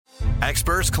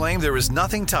Experts claim there is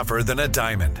nothing tougher than a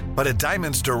diamond. But at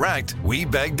Diamonds Direct, we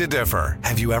beg to differ.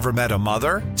 Have you ever met a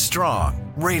mother?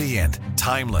 Strong, radiant,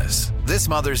 timeless. This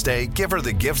Mother's Day, give her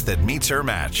the gift that meets her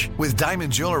match. With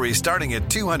diamond jewelry starting at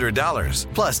 $200.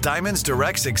 Plus, Diamonds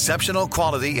Direct's exceptional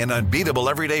quality and unbeatable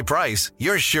everyday price,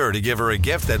 you're sure to give her a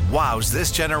gift that wows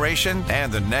this generation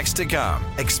and the next to come.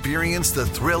 Experience the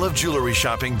thrill of jewelry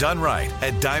shopping done right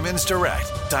at Diamonds Direct.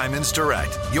 Diamonds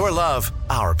Direct. Your love,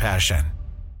 our passion.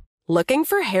 Looking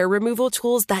for hair removal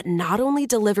tools that not only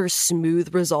deliver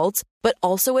smooth results, but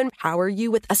also empower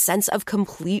you with a sense of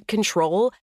complete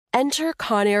control? Enter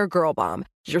Conair Girl Bomb,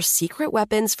 your secret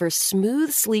weapons for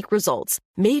smooth, sleek results,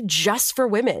 made just for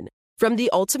women. From the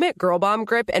ultimate Girl Bomb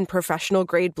grip and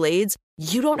professional-grade blades,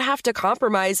 you don't have to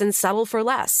compromise and settle for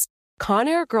less.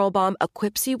 Conair Girl Bomb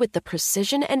equips you with the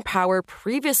precision and power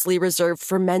previously reserved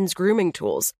for men's grooming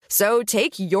tools. So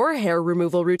take your hair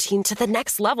removal routine to the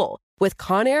next level with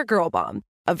Conair Girl Bomb.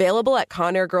 Available at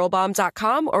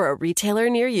ConairGirlBomb.com or a retailer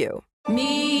near you.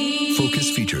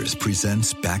 Focus Features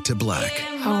presents Back to Black.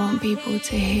 I want people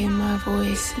to hear my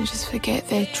voice and just forget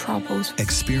their troubles.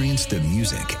 Experience the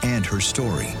music and her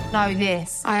story. Know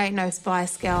this, I ain't no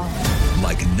Spice Girl.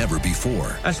 Like never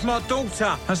before. That's my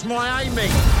daughter. That's my Amy.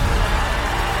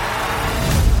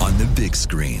 On the big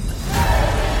screen.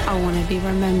 I want to be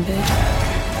remembered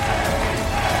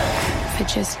for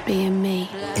just being me.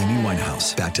 Amy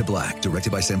Winehouse, Back to Black.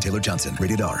 Directed by Sam Taylor Johnson.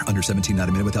 Rated R. Under 17, not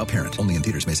a minute without parent. Only in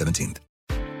theaters May 17th.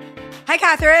 Hi,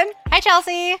 Catherine. Hi,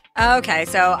 Chelsea. Okay,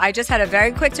 so I just had a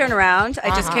very quick turnaround.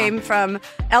 I just came from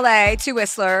LA to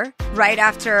Whistler right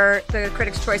after the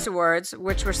Critics' Choice Awards,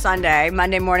 which were Sunday.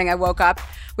 Monday morning, I woke up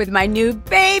with my new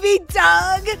baby,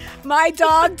 Doug. My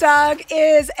dog, Doug,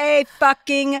 is a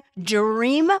fucking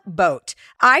dream boat.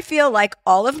 I feel like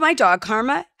all of my dog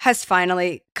karma has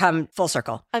finally come full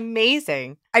circle.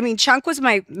 Amazing. I mean, Chunk was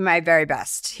my very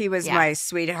best. He was my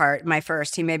sweetheart, my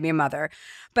first. He made me a mother.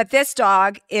 But this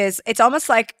dog it's almost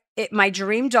like my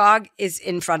dream dog is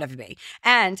in front of me.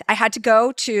 And I had to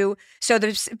go to, so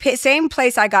the same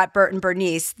place I got Bert and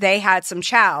Bernice, they had some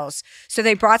chows. So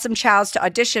they brought some chows to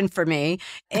audition for me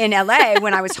in LA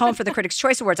when I was home for the Critics'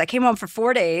 Choice Awards. I came home for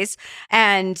 4 days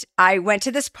and I went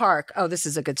to this park. Oh, this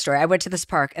is a good story. I went to this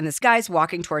park and this guy's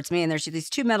walking towards me and there's these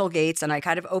two metal gates and I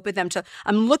kind of opened them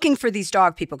I'm looking for these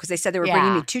dog people because they said they were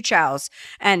bringing me 2 chows.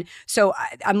 And so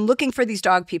I'm looking for these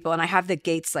dog people and I have the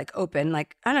gates like open,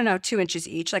 like, I don't know, 2 inches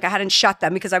each. Like I hadn't shut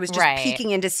them because I was just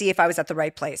peeking in to see if I was at the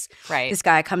right place. Right. This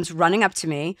guy comes running up to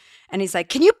me and he's like,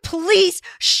 "Can you please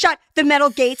shut the metal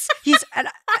gates?" And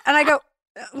I go,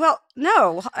 "Well,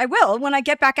 no, I will when I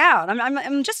get back out.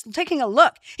 I'm just taking a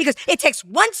look." He goes, "It takes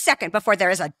 1 second before there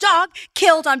is a dog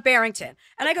killed on Barrington."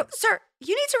 And I go, "Sir,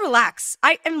 you need to relax.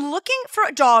 I am looking for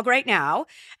a dog right now."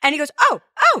 And he goes,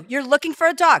 Oh, you're looking for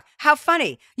a dog. How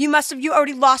funny. You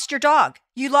already lost your dog.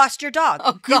 You lost your dog.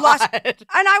 Oh, God.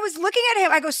 And I was looking at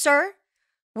him. I go, "Sir,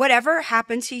 whatever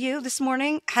happened to you this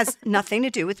morning has nothing to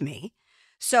do with me.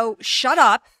 So shut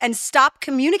up and stop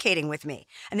communicating with me."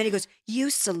 And then he goes, "You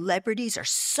celebrities are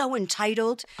so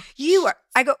entitled. You are."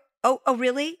 I go, Oh,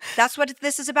 really? That's what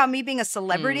this is about, me being a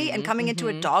celebrity and coming into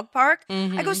a dog park?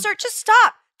 I go, "Sir, just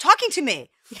stop talking to me."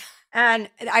 And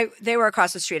they were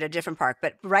across the street at a different park.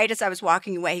 But right as I was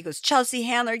walking away, he goes, "Chelsea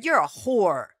Handler, you're a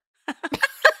whore."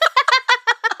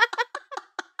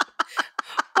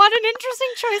 What an interesting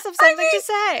choice of something to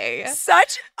say.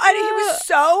 He was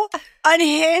so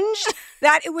unhinged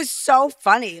that it was so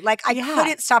funny. Like, I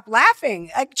couldn't stop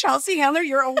laughing. Like, "Chelsea Handler,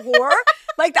 you're a whore?"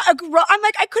 Like, I'm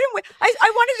like, I couldn't wait.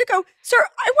 I wanted to go, "Sir,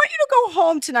 I want you to go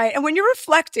home tonight. And when you're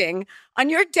reflecting on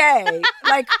your day,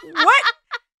 like, what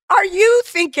are you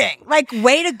thinking?" Like,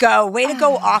 way to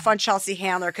go off on Chelsea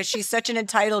Handler because she's such an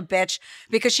entitled bitch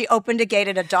because she opened a gate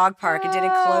at a dog park and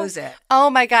didn't close it. Oh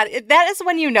my God. That is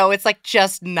when you know it's like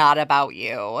just not about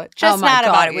you. Just not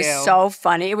about you. It was so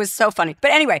funny. It was so funny.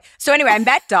 But anyway, I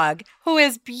met Doug. Who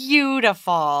is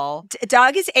beautiful.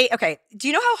 Doug is 8. Okay. Do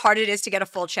you know how hard it is to get a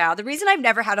full chow? The reason I've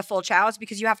never had a full chow is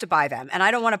because you have to buy them. And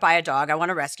I don't want to buy a dog. I want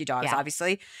to rescue dogs,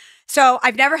 obviously. So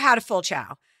I've never had a full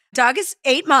chow. Doug is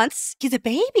 8 months. He's a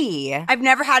baby. I've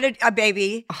never had a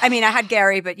baby. I mean, I had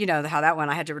Gary, but you know how that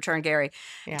went. I had to return Gary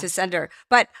to send her.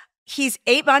 But he's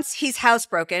 8 months. He's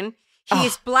housebroken. He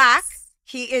is black.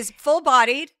 He is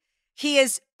full-bodied. He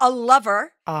is a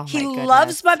lover. Oh, he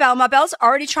loves Mabel. Mabel's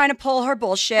already trying to pull her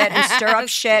bullshit and stir up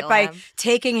shit by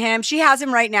taking him. She has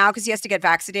him right now because he has to get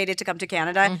vaccinated to come to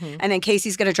Canada. And then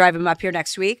Casey's going to drive him up here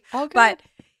next week. Oh, good. But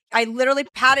I literally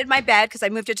patted my bed because I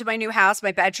moved into my new house.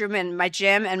 My bedroom and my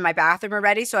gym and my bathroom are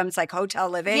ready. So it's like hotel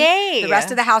living. Yay. The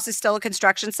rest of the house is still a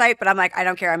construction site, but I'm like, I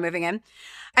don't care. I'm moving in.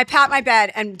 I pat my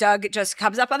bed and Doug just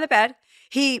comes up on the bed.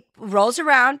 He rolls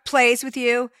around, plays with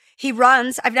you. He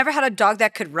runs. I've never had a dog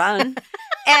that could run.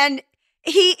 And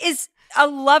he is a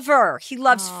lover. He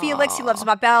loves Felix. He loves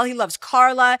Mabel. He loves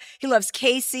Carla. He loves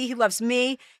Casey. He loves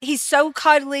me. He's so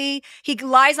cuddly. He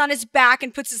lies on his back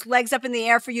and puts his legs up in the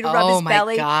air for you to rub his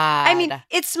belly. God. I mean,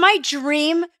 it's my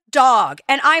dream dog.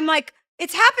 And I'm like,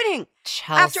 it's happening.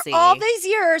 Chelsea. After all these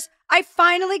years, I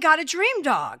finally got a dream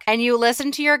dog. And you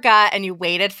listened to your gut and you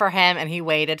waited for him and he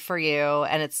waited for you.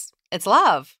 And it's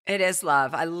love. It is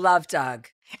love. I love Doug.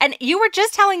 And you were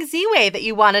just telling Z-Way that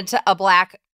you wanted a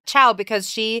black chow because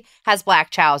she has black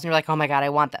chows. And you're like, oh my God, I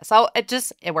want this. So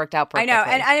it worked out perfectly. I know.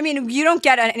 And I mean, you don't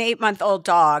get an 8-month-old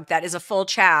dog that is a full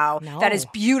chow, that is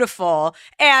beautiful,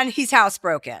 and he's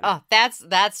housebroken. Oh,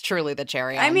 that's truly the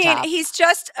cherry on top. I mean, he's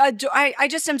just, I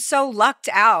just am so lucked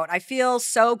out. I feel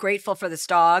so grateful for this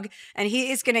dog. And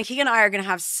he and I are going to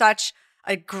have such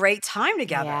a great time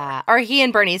together. Yeah. Are he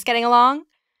and Bernice getting along?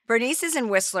 Bernice is in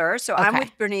Whistler, so I'm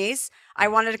with Bernice. I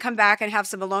wanted to come back and have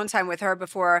some alone time with her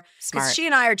before, because she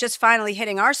and I are just finally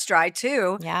hitting our stride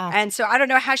too. Yeah. And so I don't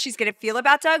know how she's going to feel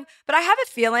about Doug, but I have a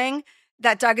feeling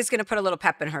that Doug is going to put a little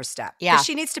pep in her step. Yeah.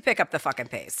 She needs to pick up the fucking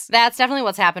pace. That's definitely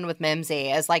what's happened with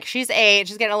Mimsy is like she's 8,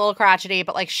 she's getting a little crotchety,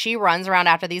 but like she runs around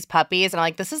after these puppies and I'm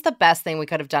like, this is the best thing we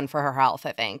could have done for her health,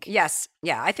 I think. Yes.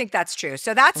 Yeah, I think that's true.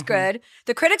 So that's good.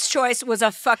 The Critics' Choice was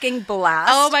a fucking blast.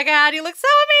 Oh my God, you look so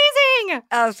amazing.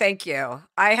 Oh, thank you.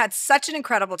 I had such an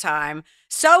incredible time.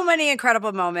 So many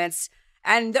incredible moments.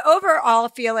 And the overall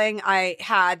feeling I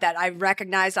had that I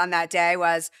recognized on that day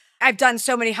was I've done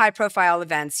so many high-profile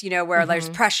events, where there's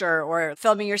pressure or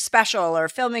filming your special or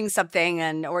filming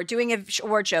something or doing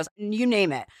award shows, you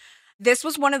name it. This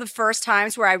was one of the first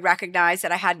times where I recognized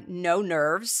that I had no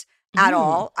nerves at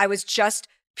all. I was just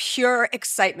pure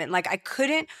excitement. Like I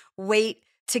couldn't wait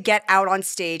to get out on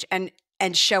stage and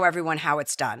show everyone how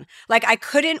it's done. Like I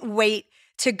couldn't wait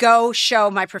to go show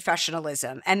my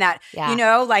professionalism and that,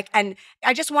 and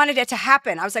I just wanted it to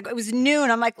happen. I was like, it was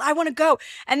noon. I'm like, I want to go.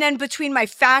 And then between my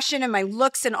fashion and my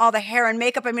looks and all the hair and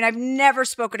makeup, I mean, I've never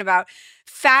spoken about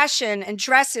fashion and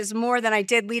dresses more than I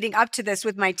did leading up to this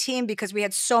with my team because we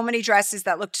had so many dresses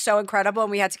that looked so incredible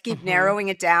and we had to keep narrowing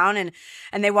it down and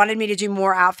they wanted me to do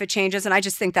more outfit changes. And I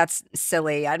just think that's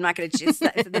silly. I'm not going to,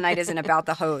 the night isn't about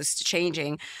the host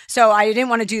changing. So I didn't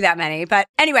want to do that many. But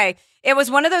anyway, it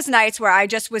was one of those nights where I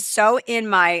just was so in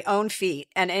my own feet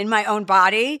and in my own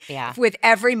body with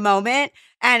every moment.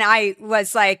 And I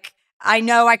was like, I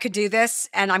know I could do this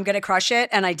and I'm going to crush it.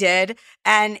 And I did.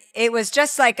 And it was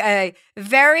just like a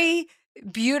very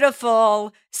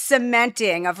beautiful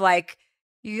cementing of like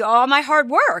all my hard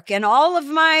work and all of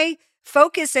my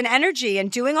focus and energy and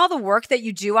doing all the work that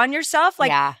you do on yourself.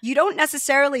 Like you don't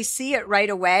necessarily see it right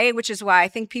away, which is why I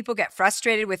think people get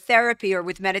frustrated with therapy or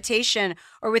with meditation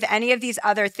or with any of these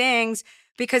other things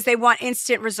because they want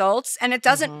instant results. And it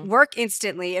doesn't work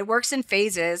instantly. It works in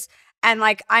phases. And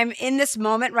like, I'm in this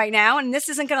moment right now, and this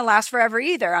isn't going to last forever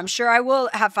either. I'm sure I will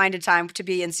find a time to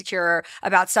be insecure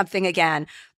about something again.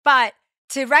 But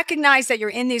to recognize that you're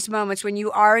in these moments when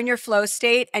you are in your flow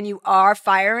state and you are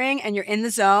firing and you're in the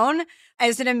zone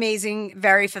is an amazing,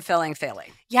 very fulfilling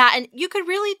feeling. Yeah, and you could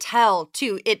really tell,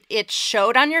 too. It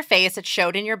showed on your face. It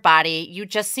showed in your body. You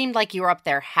just seemed like you were up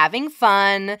there having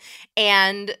fun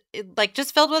and like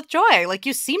just filled with joy. Like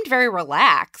you seemed very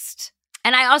relaxed.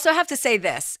 And I also have to say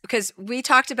this, because we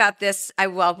talked about this.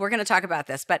 We're going to talk about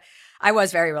this, but I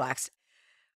was very relaxed.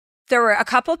 There were a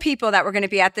couple people that were going to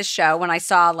be at this show when I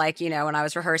saw, like, when I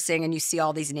was rehearsing and you see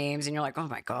all these names and you're like, oh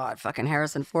my God, fucking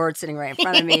Harrison Ford sitting right in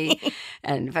front of me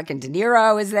and fucking De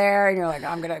Niro is there. And you're like,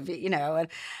 I'm going to be,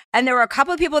 and there were a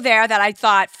couple of people there that I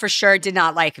thought for sure did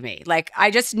not like me. Like, I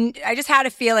just had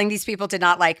a feeling these people did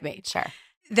not like me. Sure.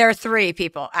 There are 3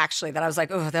 people actually that I was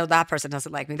like, oh, that person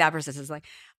doesn't like me. That person doesn't like.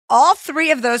 All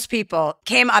 3 of those people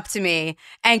came up to me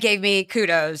and gave me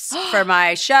kudos for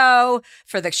my show,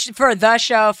 for the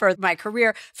show, for my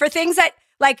career, for things that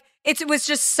like it was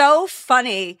just so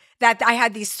funny that I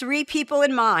had these 3 people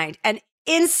in mind, and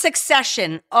in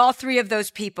succession, all 3 of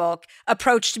those people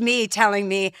approached me, giving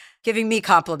me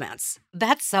compliments.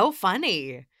 That's so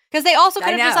funny. Because they also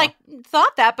could have just like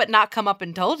thought that, but not come up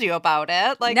and told you about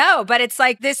it. Like no, but it's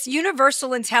like this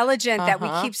universal intelligence that we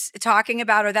keep talking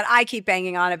about, or that I keep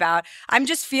banging on about. I'm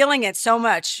just feeling it so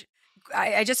much.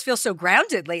 I just feel so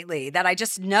grounded lately that I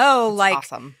just know, that's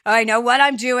awesome. I know what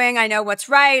I'm doing. I know what's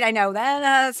right. I know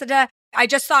that. I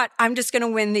just thought, I'm just going to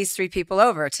win these 3 people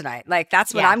over tonight. Like,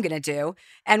 that's what I'm going to do.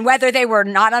 And whether they were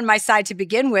not on my side to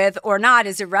begin with or not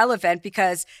is irrelevant,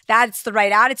 because that's the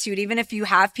right attitude. Even if you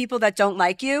have people that don't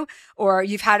like you or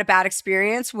you've had a bad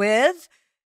experience with,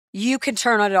 you can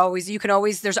turn on it always. You can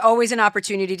always, there's always an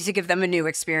opportunity to give them a new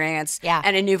experience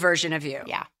and a new version of you.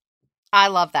 Yeah. I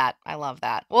love that. I love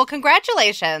that. Well,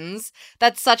 congratulations.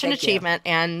 That's such an achievement.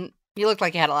 And you look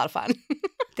like you had a lot of fun.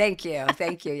 Thank you.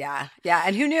 Thank you. Yeah. Yeah.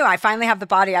 And who knew? I finally have the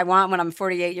body I want when I'm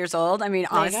 48 years old. I mean,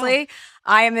 honestly,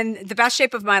 I am in the best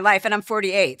shape of my life and I'm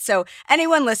 48. So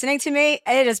anyone listening to me,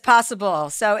 it is possible.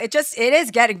 So it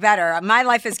is getting better. My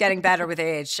life is getting better with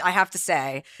age, I have to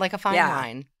say. Like a fine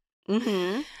wine.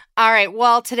 Mm-hmm. All right.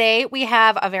 Well, today we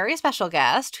have a very special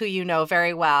guest who you know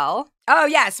very well. Oh,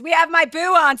 yes. We have my boo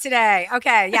on today.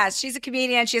 Okay. Yes. She's a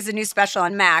comedian. She has a new special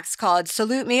on Max called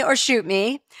Salute Me or Shoot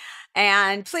Me.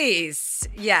 And please,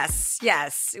 yes,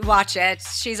 watch it.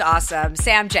 She's awesome.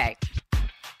 Sam J.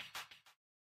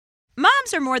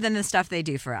 Moms are more than the stuff they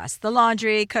do for us. The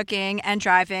laundry, cooking, and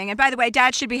driving. And by the way,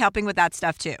 Dad should be helping with that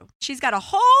stuff too. She's got a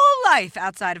whole life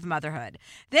outside of motherhood.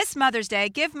 This Mother's Day,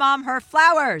 give Mom her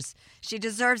flowers. She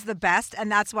deserves the best, and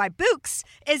that's why Bouqs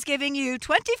is giving you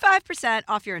 25%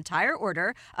 off your entire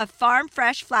order of farm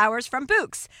fresh flowers from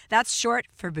Bouqs. That's short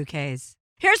for bouquets.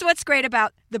 Here's what's great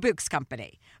about the Bouqs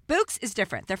company. Bouqs is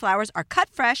different. Their flowers are cut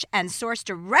fresh and sourced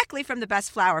directly from the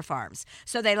best flower farms,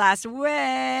 so they last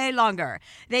way longer.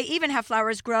 They even have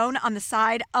flowers grown on the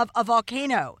side of a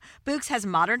volcano. Bouqs has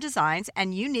modern designs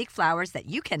and unique flowers that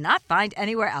you cannot find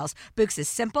anywhere else. Bouqs is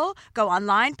simple. Go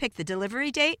online, pick the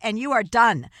delivery date, and you are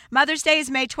done. Mother's Day is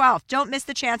May 12th. Don't miss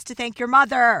the chance to thank your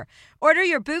mother. Order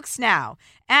your Bouqs now.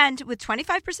 And with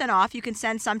 25% off, you can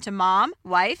send some to mom,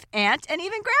 wife, aunt, and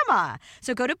even grandma.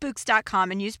 So go to Bouqs.com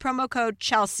and use promo code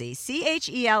Chelsea,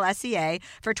 CHELSEA,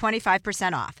 for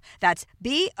 25% off. That's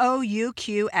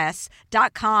BOUQS.com,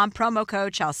 promo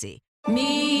code Chelsea.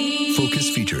 Focus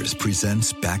Features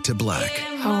presents Back to Black.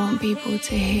 I want people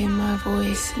to hear my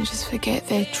voice and just forget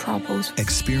their troubles.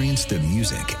 Experience the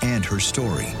music and her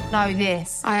story. Know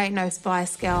this, I ain't no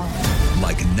Spice Girl.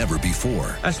 Like never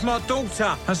before. That's my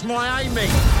daughter. That's my Amy.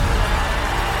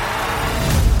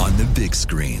 On the big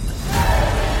screen.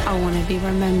 I want to be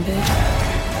remembered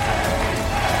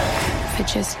for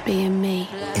just being me.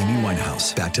 Amy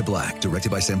Winehouse, Back to Black,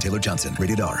 directed by Sam Taylor Johnson.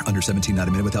 Rated R, under 17, not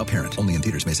a minute without parent. Only in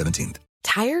theaters May 17th.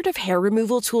 Tired of hair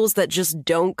removal tools that just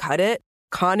don't cut it?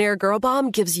 Conair Girl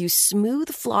Bomb gives you smooth,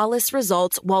 flawless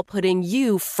results while putting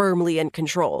you firmly in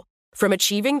control. From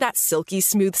achieving that silky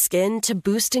smooth skin to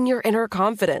boosting your inner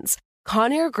confidence,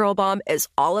 Conair Girl Bomb is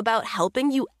all about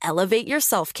helping you elevate your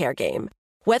self-care game.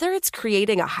 Whether it's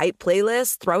creating a hype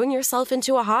playlist, throwing yourself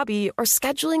into a hobby, or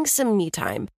scheduling some me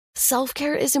time,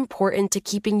 self-care is important to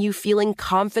keeping you feeling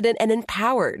confident and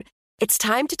empowered. It's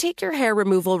time to take your hair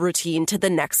removal routine to the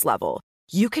next level.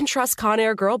 You can trust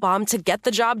Conair Girl Bomb to get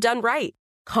the job done right.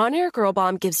 Conair Girl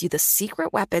Bomb gives you the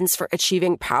secret weapons for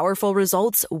achieving powerful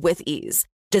results with ease.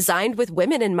 Designed with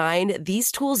women in mind,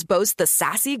 these tools boast the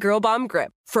sassy Girl Bomb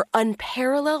grip for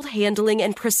unparalleled handling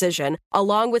and precision,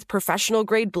 along with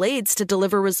professional-grade blades to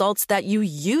deliver results that you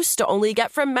used to only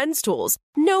get from men's tools.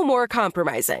 No more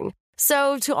compromising.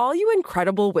 So, to all you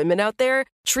incredible women out there,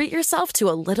 treat yourself to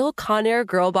a little Conair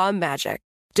Girl Bomb magic.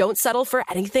 Don't settle for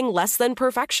anything less than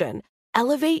perfection.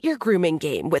 Elevate your grooming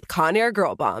game with Conair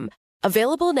Girl Bomb.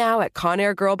 Available now at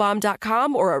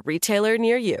ConairGirlBomb.com or a retailer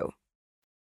near you.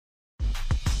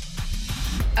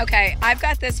 Okay, I've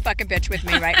got this fucking bitch with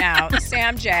me right now,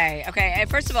 Sam J. Okay, and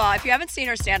first of all, if you haven't seen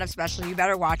her stand-up special, you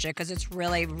better watch it because it's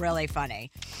really, really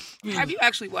funny. Have you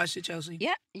actually watched it, Chelsea?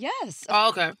 Yeah, yes. Oh,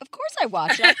 okay. Of course I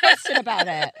watched it. I posted about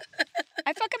it.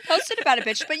 I fucking posted about it,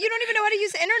 bitch. But you don't even know how to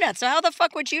use the internet, so how the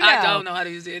fuck would you know? I don't know how to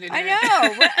use the internet. I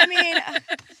know. I mean,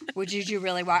 would you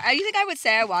really watch? You think I would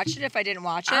say I watched it if I didn't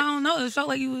watch it? I don't know. It felt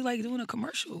like you were like doing a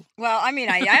commercial. Well, I mean,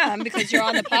 I am because you're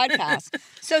on the podcast.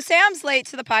 So Sam's late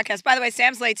to the podcast. By the way,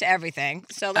 Sam's late to everything.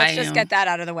 So let's just get that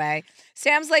out of the way.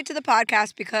 Sam's late to the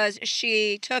podcast because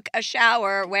she took a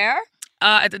shower where?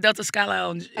 At the Delta Sky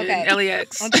Lounge in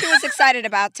LAX. And she was excited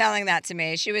about telling that to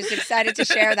me. She was excited to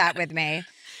share that with me.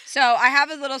 So I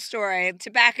have a little story to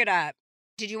back it up.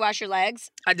 Did you wash your legs?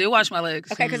 I did wash my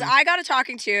legs. Okay, because I got a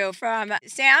talking to from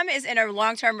Sam is in a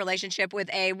long-term relationship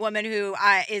with a woman who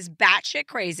is batshit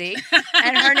crazy,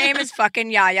 and her name is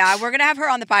fucking Yaya. We're gonna have her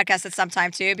on the podcast at some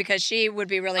time too because she would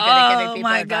be really good at giving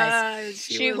people advice.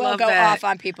 She will go off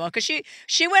on people because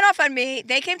she went off on me.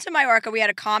 They came to Mallorca. We had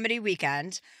a comedy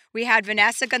weekend. We had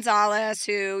Vanessa Gonzalez,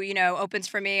 who opens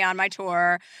for me on my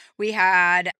tour. We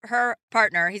had her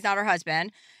partner. He's not her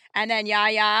husband, and then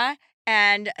Yaya.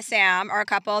 and Sam are a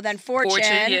couple. Then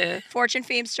Fortune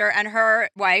Feemster and her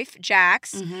wife,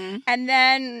 Jax. Mm-hmm. And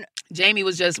then Jamie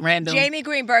was just random. Jamie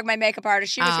Greenberg, my makeup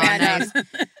artist, she was random.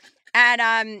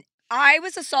 And I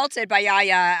was assaulted by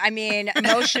Yaya. I mean,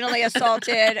 emotionally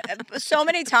assaulted so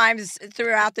many times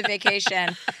throughout the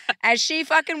vacation. And she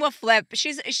fucking will flip.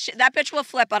 That bitch will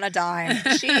flip on a dime.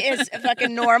 She is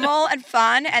fucking normal and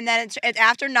fun. And then it's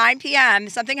after 9 p.m.,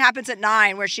 something happens at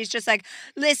 9 where she's just like,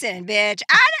 listen, bitch.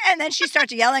 And then she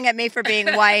starts yelling at me for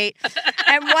being white.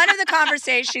 And one of the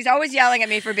conversations, she's always yelling at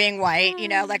me for being white,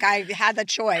 like I had the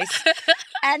choice.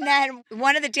 And then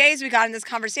one of the days we got in this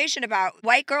conversation about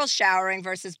white girls showering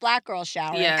versus black girls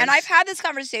showering. Yes. And I've had this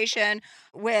conversation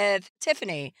with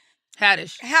Tiffany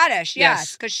Haddish,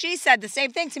 yes. Because she said the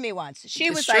same thing to me once.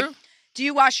 She was like, do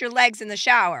you wash your legs in the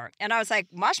shower? And I was like,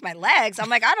 wash my legs? I'm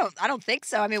like, I don't think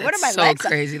so. I mean, what are my legs? It's so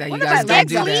crazy that you guys don't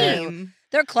do that.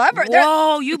 They're clever.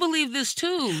 Whoa, you believe this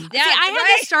too. Yeah, see, I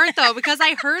had to start though because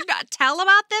I heard tell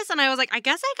about this and I was like, I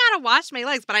guess I gotta wash my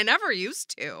legs, but I never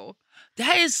used to.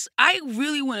 I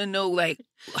really want to know, like,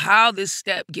 how this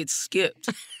step gets skipped.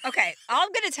 Okay, I'm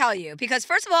going to tell you, because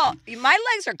first of all, my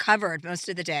legs are covered most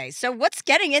of the day. So what's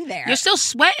getting in there? You're still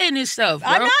sweating and stuff, bro.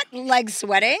 I'm not leg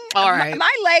sweating. All right.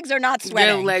 My legs are not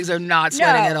sweating. Your legs are not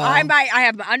sweating at all. I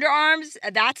have underarms.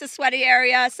 That's a sweaty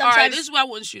area. Sometimes. All right, this is what I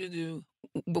want you to do.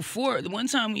 The one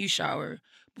time when you shower,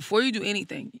 before you do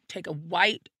anything, take a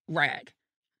white rag.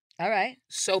 All right.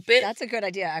 Soap it. That's a good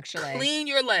idea, actually. Clean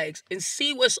your legs and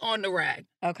see what's on the rag.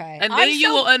 Okay. And then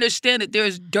you will understand that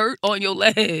there's dirt on your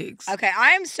legs. Okay.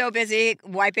 I am so busy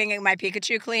wiping my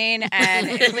Pikachu clean and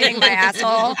cleaning my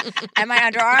asshole and my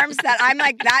underarms that I'm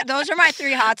like, those are my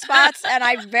 3 hot spots. And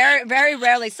I very, very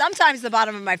rarely, sometimes the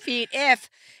bottom of my feet,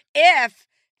 if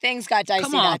things got dicey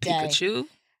Come on, that day. Pikachu.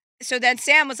 So then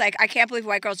Sam was like, I can't believe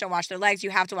white girls don't wash their legs. You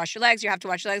have to wash your legs. You have to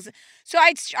wash your legs. So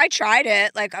I tried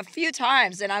it like a few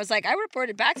times. And I was like, I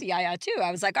reported back to Yaya too. I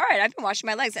was like, all right, I've been washing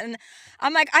my legs. And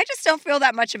I'm like, I just don't feel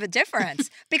that much of a difference.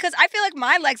 Because I feel like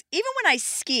my legs, even when I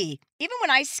ski,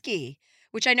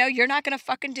 which I know you're not going to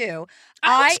fucking do.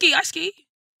 I ski.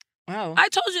 Oh. I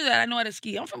told you that I know how to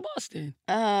ski. I'm from Boston.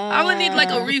 I would need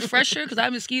like a refresher because I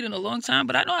haven't skied in a long time,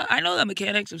 but I know the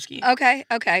mechanics of skiing. Okay,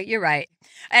 you're right.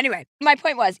 Anyway, my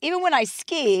point was, even when I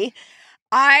ski,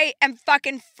 I am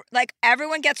fucking like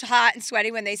everyone gets hot and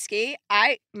sweaty when they ski.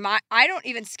 I don't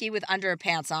even ski with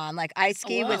underpants on. Like I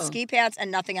ski with ski pants and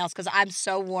nothing else because I'm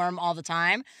so warm all the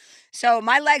time. So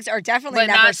my legs are definitely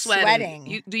never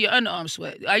sweating. Do your underarms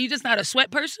sweat? Are you just not a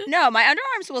sweat person? No, my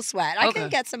underarms will sweat. I can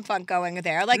get some funk going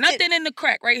there. Like nothing in the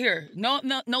crack right here. No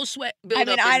sweat build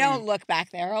up. I don't look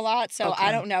back there a lot, so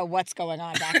I don't know what's going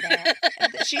on back there.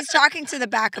 She's talking to the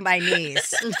back of my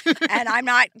knees, and I'm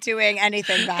not doing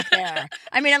anything back there.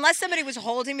 I mean, unless somebody was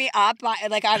holding me up,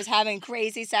 like I was having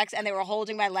crazy sex, and they were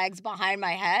holding my legs behind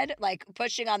my head, like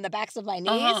pushing on the backs of my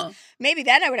knees. Maybe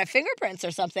then I would have fingerprints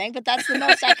or something, but that's the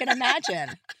most I can imagine.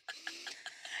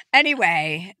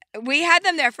 Anyway, we had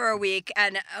them there for a week,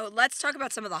 and let's talk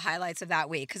about some of the highlights of that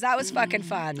week, because that was fucking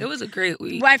fun. It was a great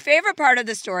week. My favorite part of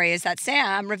the story is that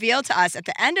Sam revealed to us at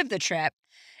the end of the trip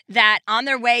that on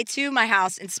their way to my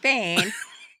house in Spain,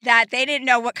 that they didn't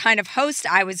know what kind of host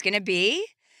I was going to be.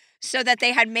 So that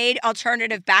they had made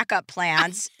alternative backup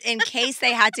plans in case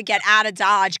they had to get out of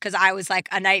Dodge because I was like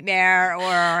a nightmare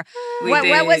or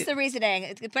what was the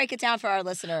reasoning? Break it down for our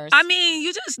listeners. I mean,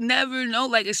 you just never know,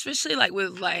 like, especially like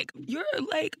with like, you're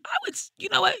like, you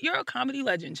know what? You're a comedy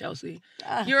legend, Chelsea.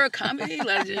 You're a comedy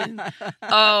legend.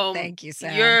 Thank you,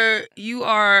 Sam. You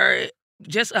are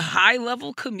just a high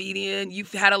level comedian.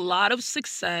 You've had a lot of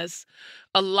success.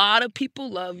 A lot of people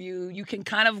love you. You can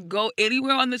kind of go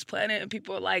anywhere on this planet and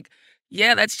people are like,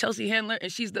 yeah, that's Chelsea Handler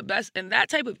and she's the best. And that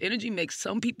type of energy makes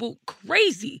some people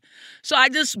crazy. So I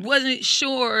just wasn't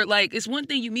sure. Like, it's one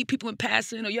thing you meet people in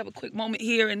passing or you have a quick moment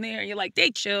here and there and you're like,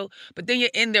 they chill. But then you're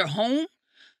in their home.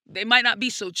 They might not be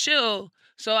so chill.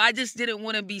 So I just didn't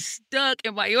want to be stuck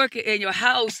in Mallorca in your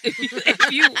house if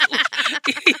you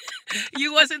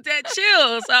wasn't that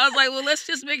chill. So I was like, well, let's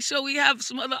just make sure we have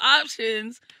some other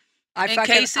options. I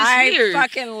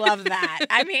fucking love that.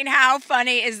 I mean, how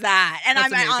funny is that? And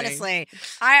honestly,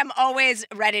 I am always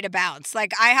ready to bounce.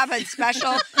 Like I have a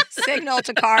special signal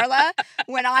to Carla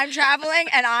when I'm traveling,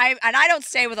 and I don't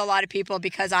stay with a lot of people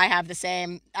because I have the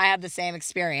same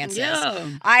experiences.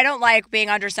 Yeah. I don't like being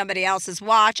under somebody else's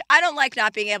watch. I don't like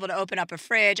not being able to open up a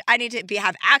fridge. I need to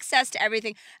have access to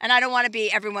everything, and I don't want to be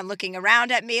everyone looking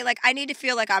around at me. Like I need to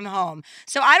feel like I'm home.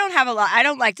 So I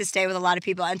don't like to stay with a lot of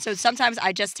people, and so sometimes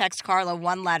I just text Carla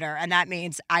one letter, and that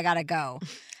means I gotta go.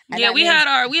 And yeah, we had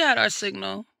our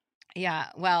signal. Yeah,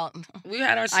 well, We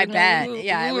had our I signal. bet. We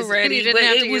Yeah, were ready, but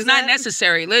it was not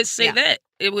necessary. Let's say that.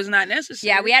 It was not necessary.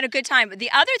 Yeah, we had a good time.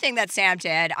 The other thing that Sam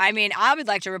did, I mean, I would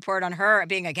like to report on her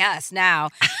being a guest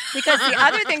now, because the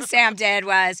other thing Sam did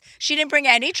was she didn't bring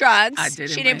any drugs.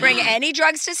 She didn't bring any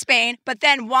drugs to Spain, but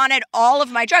then wanted all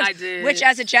of my drugs. I did. Which,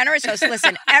 as a generous host,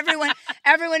 listen, everyone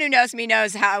who knows me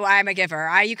knows how I'm a giver.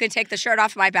 You can take the shirt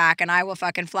off my back and I will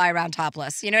fucking fly around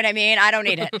topless. You know what I mean? I don't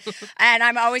need it. And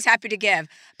I'm always happy to give.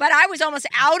 But I was almost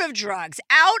out of drugs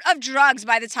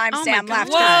by the time Sam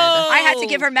left. I had to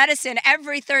give her medicine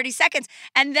every 30 seconds.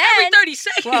 And then every 30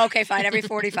 seconds. Well, okay, fine, every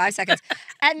 45 seconds.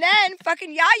 And then fucking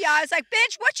Yaya is like,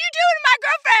 bitch, what you doing to my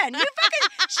girlfriend? You fucking,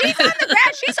 she's on the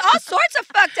ground. She's all sorts of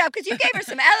fucked up because you gave her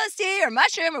some LSD or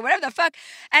mushroom or whatever the fuck.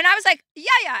 And I was like,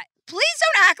 Yaya, please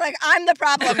don't act like I'm the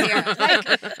problem here. Like,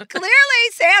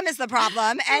 clearly Sam is the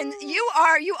problem, and you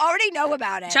already know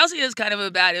about it. Chelsea is kind of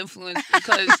a bad influence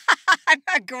because I'm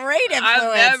a great influence.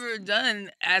 I've never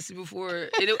done acid before.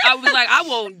 I was like, I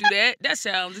won't do that. That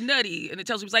sounds nutty. And then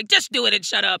Chelsea was like, just do it and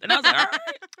shut up. And I was like, all right.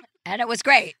 And it was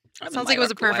great. Sounds like it was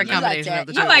a perfect combination of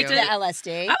the two. You liked the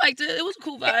LSD. I liked it. It was a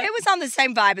cool vibe. It was on the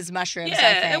same vibe as mushrooms, yeah,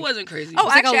 I think. it wasn't crazy. Oh,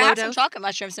 was actually, I have some chocolate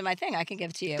mushrooms in my thing I can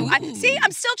give to you. See,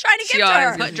 I'm still trying to give to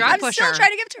her. I'm still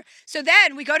trying to give to her. So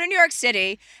then we go to New York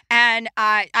City, and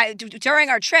during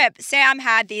our trip, Sam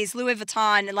had these Louis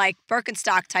Vuitton, like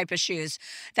Birkenstock type of shoes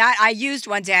that I used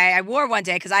one day. I wore one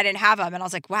day because I didn't have them, and I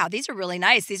was like, wow, these are really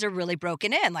nice. These are really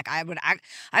broken in. Like,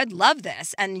 I'd love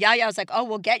this. And Yaya was like, oh,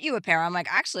 we'll get you a pair. I'm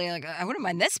like, actually, like, I wouldn't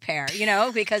mind this pair, you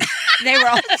know, because they were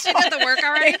all did the work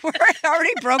already? They were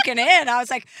already broken in. I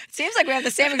was like, it seems like we have the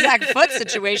same exact foot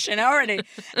situation already.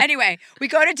 Anyway, we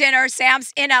go to dinner.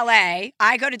 Sam's in LA.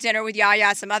 I go to dinner with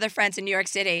Yaya, some other friends in New York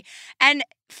City. And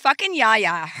fucking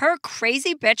Yaya, her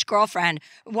crazy bitch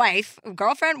wife,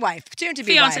 soon to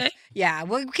be fiance. Wife. Yeah,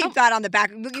 we'll keep that on the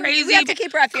back. Crazy, we have to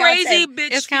keep her at fiance. Crazy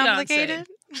bitch It's complicated.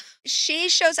 fiance. She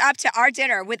shows up to our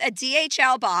dinner with a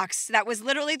DHL box that was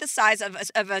literally the size of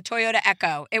a Toyota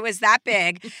Echo. It was that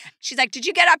big. She's like, did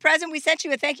you get our present? We sent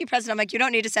you a thank you present. I'm like, you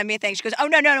don't need to send me a thank you. She goes, oh,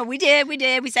 no, we did.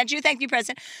 We sent you a thank you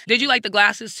present. Did you like the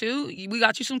glasses too? We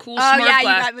got you some cool Smurf glasses. You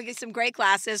got me some great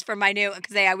glasses for my new,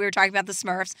 because we were talking about the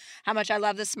Smurfs, how much I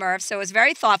love the Smurfs. So it was a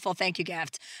very thoughtful thank you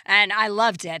gift. And I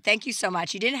loved it. Thank you so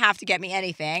much. You didn't have to get me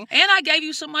anything. And I gave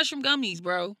you some mushroom gummies,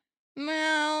 bro.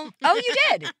 Well, you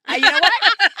did.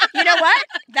 You know what?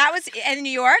 That was in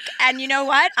New York, and you know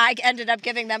what? I ended up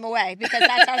giving them away because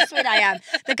that's how sweet I am.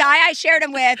 The guy I shared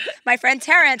them with, my friend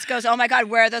Terrence, goes, oh my God,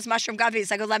 where are those mushroom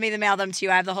gummies? I go, let me mail them to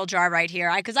you. I have the whole jar right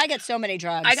here. Because I get so many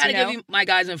drugs. I got to give you my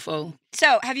guys' info.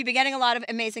 So, have you been getting a lot of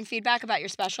amazing feedback about your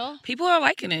special? People are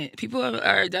liking it. People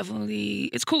are definitely,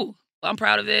 it's cool. I'm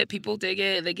proud of it. People dig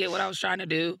it. They get what I was trying to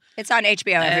do. It's on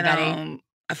HBO, everybody.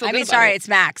 Sorry, it's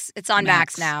Max. It's on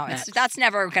Max now. That's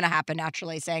never going to happen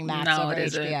naturally, saying Max over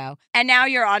HBO. And now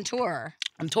you're on tour.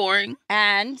 I'm touring.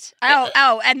 And,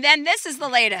 and then this is the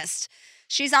latest.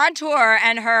 She's on tour,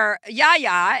 and her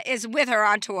Yaya is with her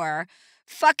on tour,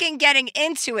 fucking getting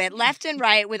into it left and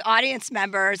right with audience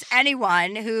members.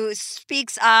 Anyone who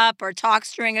speaks up or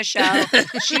talks during a show,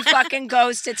 she fucking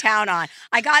goes to town on.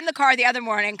 I got in the car the other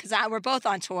morning because we're both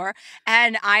on tour,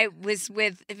 and I was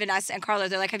with Vanessa and Carla.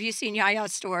 They're like, have you seen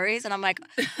Yaya's stories? And I'm like,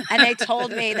 and they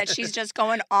told me that she's just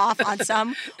going off on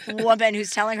some woman who's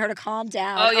telling her to calm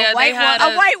down. Oh, yeah,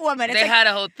 a white woman. They had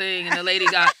a whole thing, and the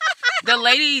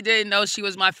lady didn't know she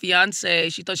was my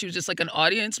fiance. She thought she was just like an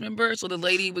audience member. So the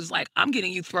lady was like, I'm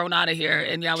getting you thrown out of here.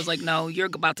 And I was like, no, you're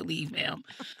about to leave, ma'am.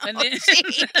 And then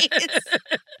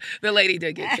the lady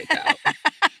did get kicked out.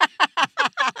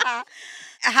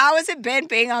 How has it been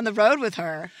being on the road with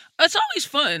her? It's always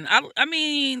fun. I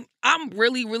mean, I'm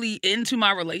really, really into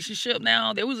my relationship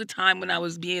now. There was a time when I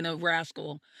was being a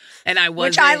rascal, and I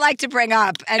wasn't. Which I like to bring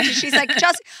up. And she's like,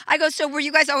 I go, so were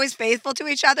you guys always faithful to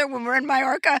each other when we're in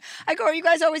Mallorca? I go, are you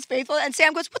guys always faithful? And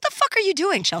Sam goes, what the fuck are you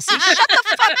doing, Chelsea? Shut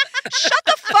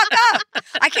the fuck up.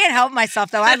 I can't help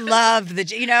myself, though. I love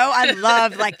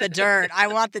like the dirt. I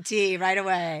want the tea right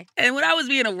away. And when I was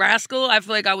being a rascal, I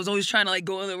feel like I was always trying to like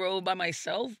go on the road by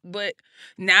myself. But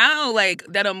now, like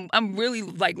that I'm really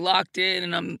like locked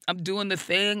in and I'm doing the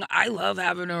thing. I love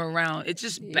having her around. It's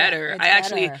just better. I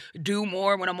actually do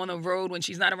more when I'm on the road. When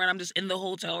she's not around, I'm just in the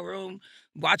hotel room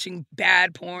watching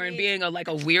bad porn, being a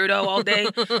weirdo all day.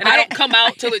 And I don't come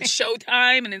out till it's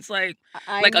showtime, and it's like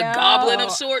a goblin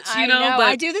of sorts, you know? But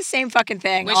I do the same fucking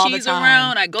thing when all the she's time.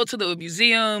 around, I go to the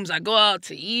museums, I go out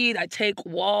to eat, I take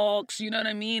walks, you know what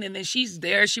I mean? And then she's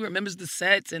there, she remembers the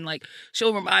sets, and like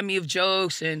she'll remind me of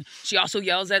jokes, and she also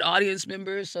yells at audience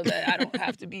members so that I don't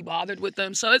have to be bothered with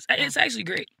them. So it's actually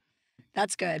great.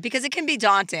 That's good because it can be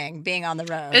daunting being on the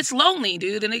road. It's lonely,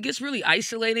 dude, and it gets really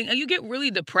isolating, and you get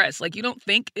really depressed. Like, you don't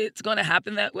think it's going to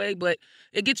happen that way, but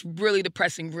it gets really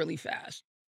depressing really fast.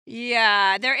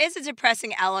 Yeah, there is a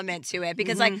depressing element to it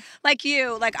because, like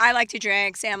you, like I like to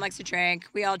drink. Sam likes to drink.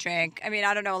 We all drink. I mean,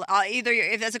 I don't know.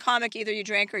 If as a comic, either you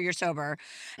drink or you're sober.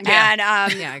 Yeah.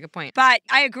 And Yeah, good point. But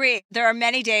I agree. There are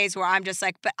many days where I'm just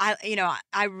like, but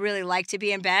I really like to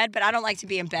be in bed, but I don't like to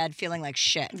be in bed feeling like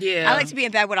shit. Yeah. I like to be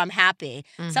in bed when I'm happy.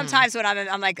 Sometimes when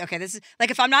I'm like, okay, this is like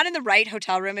if I'm not in the right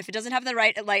hotel room, if it doesn't have the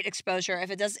right light exposure,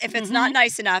 if it's not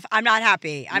nice enough, I'm not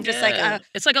happy. I'm just like,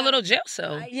 it's like a little jail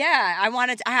cell.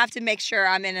 I have to make sure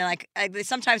I'm in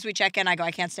sometimes we check in. I go,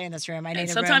 I can't stay in this room. I need a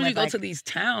room. Sometimes you go to these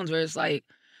towns where it's like,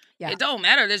 it don't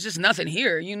matter. There's just nothing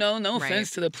here. No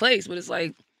offense to the place, but it's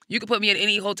like, you could put me in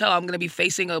any hotel. I'm going to be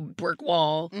facing a brick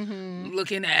wall,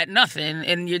 looking at nothing.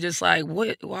 And you're just like,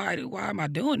 what? Why am I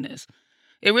doing this?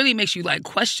 It really makes you like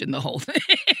question the whole thing.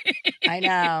 I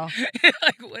know.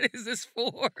 Like, what is this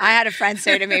for? I had a friend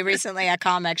say to me recently at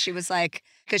Comic, she was like,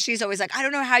 because she's always like, I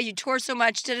don't know how you tour so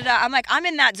much. Da-da-da. I'm like, I'm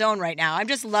in that zone right now. I'm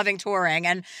just loving touring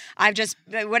and I'm just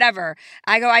whatever.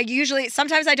 I go,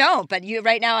 sometimes I don't, but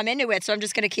right now I'm into it. So I'm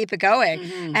just going to keep it going.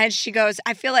 And she goes,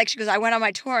 I went on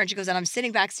my tour and she goes, and I'm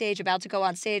sitting backstage about to go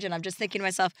on stage and I'm just thinking to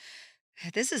myself,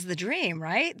 this is the dream,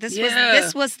 right? This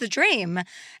was the dream.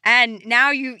 And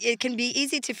now it can be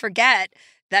easy to forget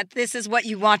that this is what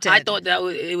you wanted. I thought that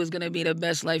it was going to be the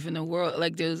best life in the world.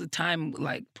 Like, there was a time,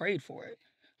 like, prayed for it.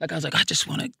 Like, I was like, I just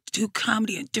want to do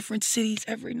comedy in different cities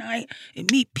every night and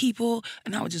meet people.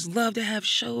 And I would just love to have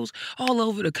shows all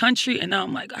over the country. And now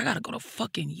I'm like, I got to go to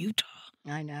fucking Utah.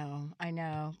 I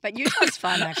know. But Utah's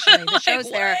fun, actually. The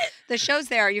show's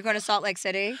there. You're going to Salt Lake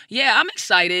City? Yeah, I'm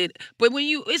excited. But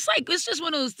it's just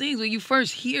one of those things when you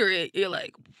first hear it, you're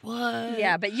like, what?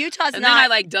 Yeah, but Utah's and not. then I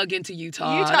like dug into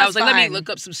Utah. Utah's and I was like, fun. let me look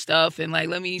up some stuff and like,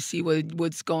 let me see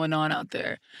what's going on out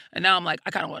there. And now I'm like, I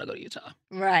kind of want to go to Utah.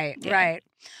 Right.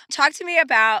 Talk to me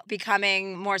about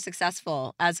becoming more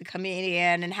successful as a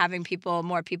comedian and having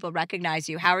more people recognize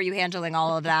you. How are you handling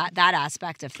all of that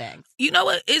aspect of things? You know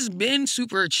what? It's been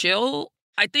super chill.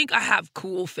 I think I have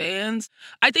cool fans.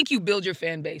 I think you build your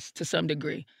fan base to some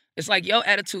degree. It's like your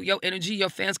attitude, your energy, your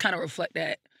fans kind of reflect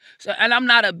that. So, and I'm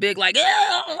not a big like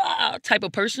type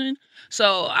of person.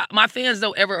 So my fans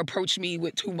don't ever approach me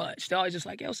with too much. They're always just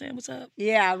like, yo, Sam, what's up?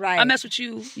 Yeah, right. I mess with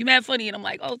you. You mad funny. And I'm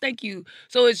like, oh, thank you.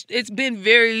 So it's been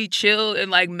very chill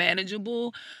and like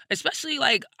manageable. Especially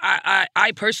like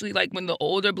I personally like when the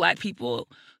older Black people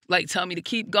like tell me to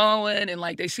keep going and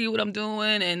like they see what I'm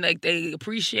doing and like they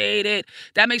appreciate it.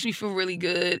 That makes me feel really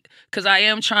good because I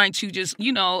am trying to just,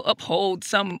 uphold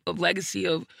some legacy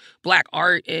of Black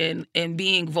art and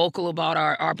being vocal about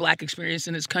our Black experience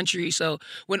in this country. So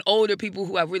when older people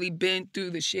who have really been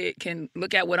through the shit can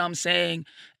look at what I'm saying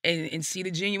and see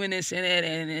the genuineness in it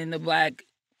and the Black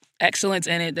excellence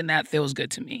in it, then that feels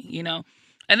good to me,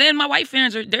 And then my white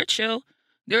fans they're chill.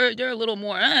 They're a little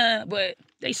more, but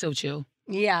they still chill.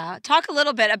 Yeah. Talk a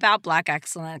little bit about Black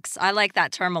excellence. I like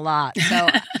that term a lot. So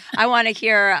I want to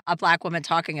hear a Black woman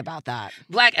talking about that.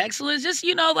 Black excellence, just,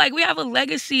 like we have a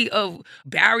legacy of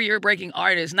barrier-breaking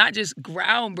artists, not just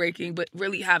groundbreaking, but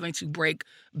really having to break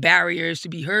barriers to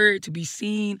be heard, to be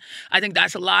seen. I think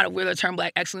that's a lot of where the term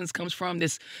Black excellence comes from,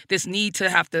 this need to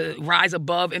have to rise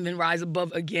above and then rise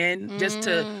above again just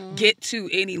to get to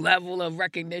any level of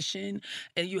recognition.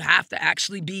 And you have to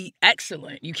actually be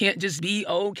excellent. You can't just be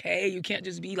okay. You can't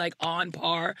just be like on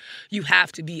par. You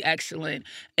have to be excellent.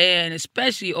 And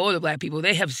especially older Black people,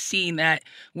 they have seen that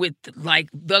with like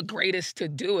the greatest to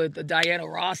do it, the Diana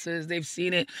Rosses. They've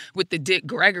seen it with the Dick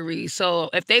Gregory. So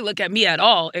if they look at me at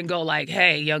all and go like,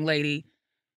 hey, young lady,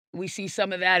 we see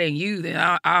some of that in you,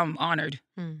 then I'm honored.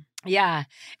 Yeah.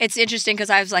 It's interesting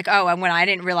because I was like, and when I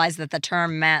didn't realize that the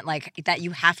term meant like that you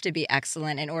have to be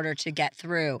excellent in order to get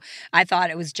through. I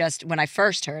thought it was just, when I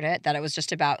first heard it, that it was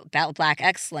just about Black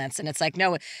excellence. And it's like,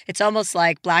 no, it's almost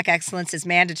like Black excellence is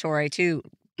mandatory to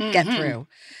get through.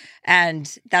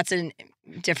 And that's a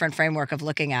different framework of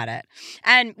looking at it.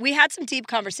 And we had some deep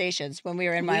conversations when we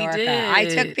were in Mallorca. I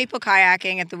took people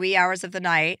kayaking at the wee hours of the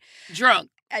night. Drunk.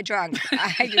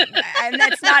 And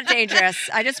that's not dangerous.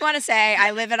 I just want to say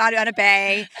I live on a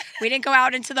bay. We didn't go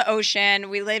out into the ocean.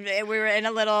 We were in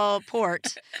a little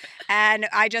port. And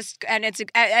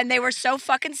they were so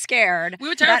fucking scared we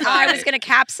were terrified that I was going to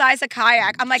capsize a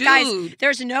kayak. I'm like, dude, guys,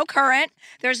 there's no current.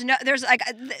 There's like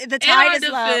the tide is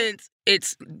low.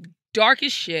 It's dark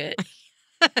as shit.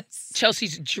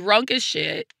 Chelsea's drunk as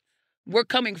shit. we're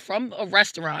coming from a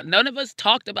restaurant. None of us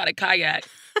talked about a kayak.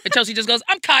 And Chelsea just goes,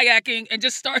 I'm kayaking, and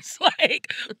just starts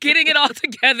like getting it all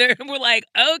together. And we're like,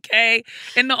 okay.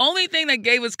 And the only thing that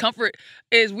gave us comfort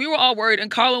is we were all worried.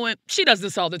 And Carla went, she does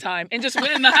this all the time, and just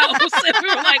went in the house. And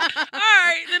we were like, all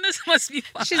right, then this must be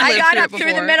fun. I got up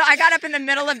through the middle. I got up in the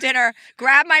middle of dinner,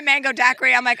 grabbed my mango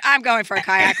daiquiri. I'm like, I'm going for a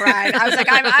kayak ride. I was like,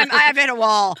 I've hit a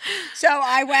wall. So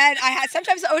I went.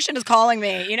 Sometimes the ocean is calling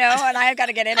me, you know, and I've got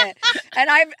to get in it. And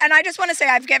I just want to say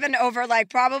I've given over like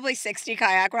probably 60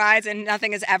 kayak rides, and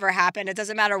nothing has ever happened. It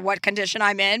doesn't matter what condition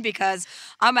I'm in because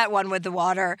I'm at one with the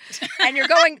water. And you're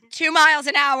going 2 miles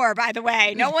an hour, by the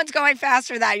way. No one's going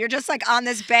faster than that. You're just like on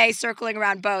this bay circling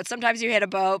around boats. Sometimes you hit a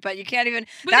boat, but you can't even.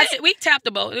 We tapped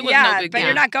the boat. It was no big deal. But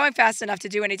you're not going fast enough to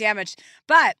do any damage.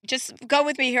 But just go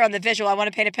with me here on the visual. I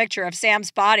want to paint a picture of Sam's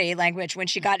body language when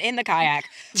she got in the kayak,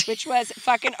 which was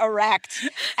fucking erect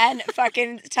and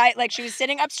fucking tight. Like she was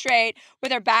sitting up straight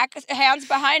with her hands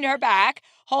behind her back,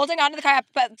 holding onto the kayak,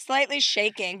 but slightly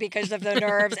shaking because of the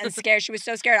nerves and scared. She was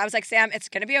so scared. I was like, Sam, it's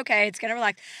going to be okay. It's going to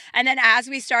relax. And then as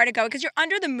we started going, because you're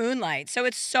under the moonlight, so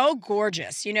it's so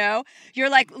gorgeous, you know? You're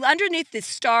like underneath the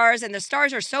stars, and the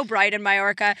stars are so bright in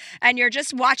Majorca, and you're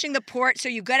just watching the port, so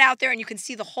you get out there and you can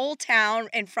see the whole town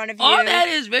in front of you. All that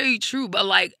is very true, but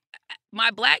like, my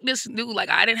blackness knew, like,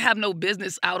 I didn't have no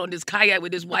business out on this kayak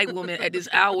with this white woman at this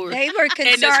hour. They were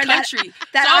concerned in this country.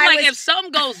 that so I'm like, if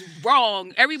something goes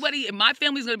wrong, everybody in my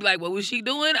family's gonna be like, what was she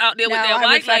doing out there with that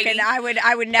white lady? I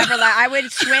would never lie. I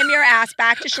would swim your ass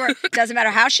back to shore. Doesn't matter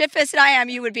how shit-fisted I am,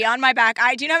 you would be on my back.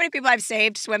 Do you know how many people I've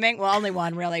saved swimming? Well, only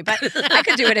one, really, but I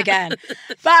could do it again.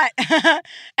 But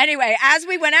anyway, as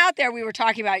we went out there, we were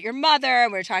talking about your mother,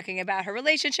 and we were talking about her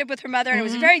relationship with her mother, and it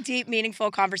was a very deep, meaningful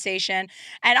conversation.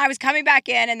 And I was coming back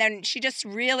in, and then she just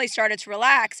really started to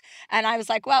relax. And I was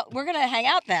like, well, we're going to hang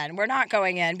out then. We're not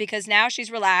going in because now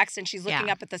she's relaxed and she's looking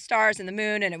up at the stars and the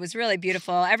moon, and it was really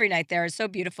beautiful. Every night there is so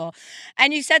beautiful.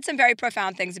 And you said some very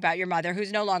profound things about your mother,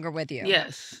 who's no longer with you.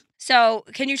 Yes. So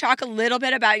can you talk a little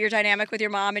bit about your dynamic with your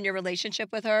mom and your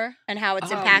relationship with her and how it's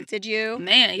impacted you?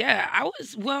 Man, yeah. I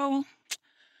was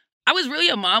really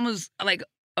a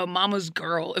mama's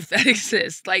girl, if that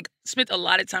exists. Like, spent a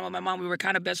lot of time with my mom. We were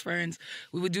kind of best friends.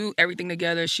 We would do everything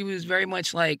together. She was very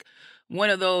much like one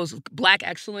of those Black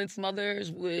excellence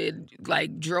mothers, would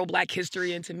like drill Black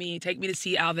history into me, take me to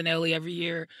see Alvin Ailey every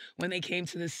year when they came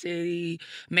to the city,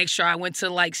 make sure I went to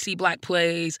like see Black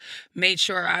plays, made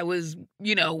sure I was,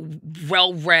 you know,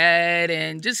 well read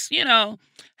and just, you know,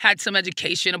 had some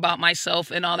education about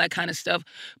myself and all that kind of stuff.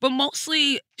 But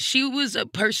mostly she was a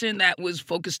person that was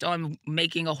focused on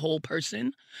making a whole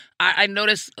person. I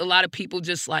noticed a lot of people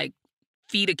just like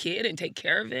feed a kid and take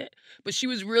care of it. But she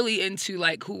was really into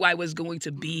like who I was going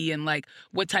to be and like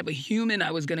what type of human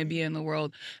I was going to be in the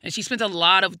world. And she spent a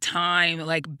lot of time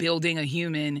like building a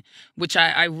human, which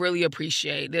I really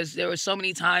appreciate. There were so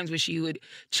many times where she would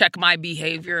check my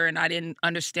behavior and I didn't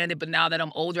understand it. But now that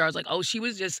I'm older, I was like, oh, she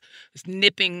was just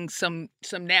nipping some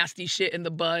nasty shit in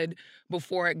the bud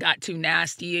before it got too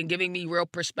nasty and giving me real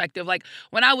perspective. Like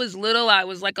when I was little, I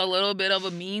was like a little bit of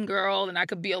a mean girl and I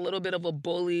could be a little bit of a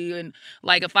bully. And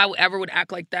like if I ever would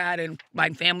act like that and my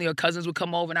family or cousins would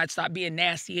come over and I'd stop being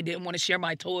nasty and didn't want to share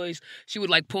my toys, she would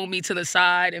like pull me to the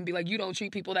side and be like, you don't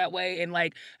treat people that way. And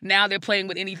like now they're playing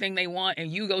with anything they want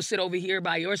and you go sit over here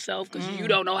by yourself because you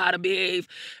don't know how to behave.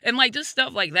 And like just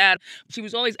stuff like that. She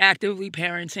was always actively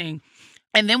parenting.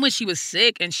 And then when she was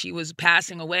sick and she was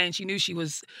passing away and she knew she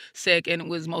was sick and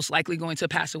was most likely going to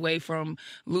pass away from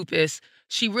lupus,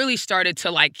 she really started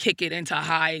to like kick it into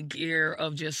high gear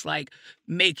of just like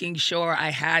making sure I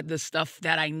had the stuff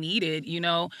that I needed, you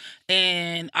know?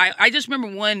 And I just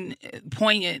remember one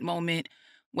poignant moment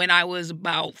when I was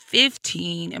about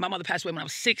 15 and my mother passed away when I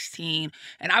was 16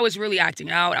 and I was really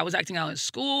acting out. I was acting out in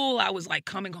school. I was like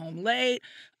coming home late.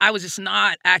 I was just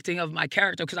not acting of my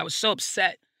character because I was so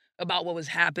upset about what was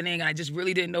happening. I just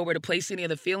really didn't know where to place any of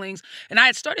the feelings. And I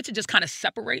had started to just kind of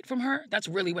separate from her. That's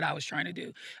really what I was trying to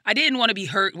do. I didn't want to be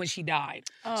hurt when she died.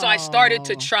 So I started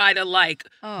to try to like,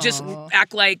 just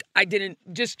act like I didn't,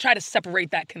 just try to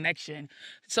separate that connection.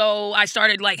 So I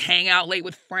started like hang out late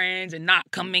with friends and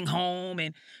not coming home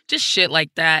and just shit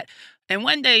like that. And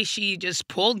one day she just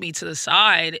pulled me to the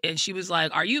side and she was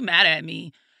like, "Are you mad at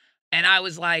me?" And I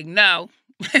was like, "No."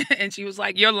 And she was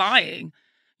like, "You're lying.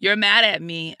 You're mad at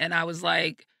me." And I was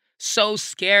like so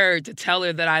scared to tell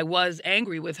her that I was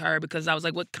angry with her because I was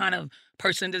like, what kind of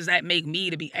person does that make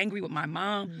me to be angry with my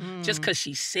mom just because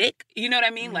she's sick? You know what I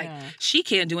mean? Like she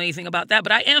can't do anything about that,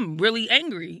 but I am really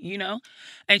angry, you know?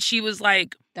 And she was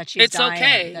like, that she's it's dying,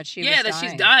 okay. That she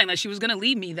she's dying, that she was going to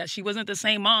leave me, that she wasn't the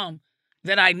same mom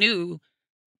that I knew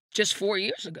just 4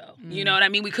 years ago. You know what I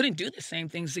mean? We couldn't do the same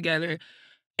things together.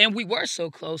 And we were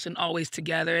so close and always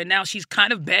together. And now she's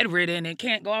kind of bedridden and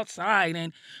can't go outside.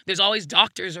 And there's always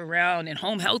doctors around and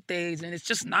home health days. And it's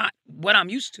just not what I'm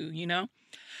used to, you know?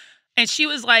 And she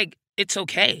was like, it's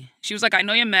okay. She was like, I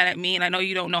know you're mad at me and I know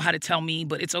you don't know how to tell me,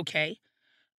 but it's okay.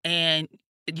 And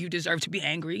you deserve to be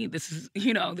angry. This is,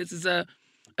 this is a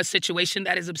situation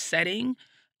that is upsetting.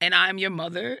 And I'm your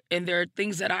mother. And there are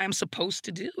things that I am supposed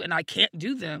to do and I can't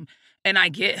do them. And I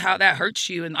get how that hurts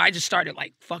you. And I just started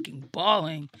like fucking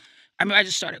bawling. I mean, I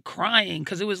just started crying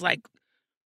because it was like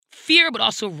fear, but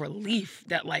also relief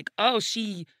that like, oh,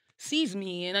 she sees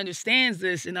me and understands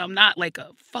this. And I'm not like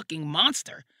a fucking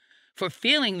monster for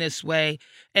feeling this way.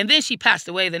 And then she passed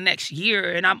away the next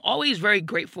year. And I'm always very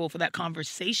grateful for that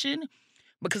conversation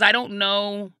because I don't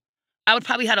know, I would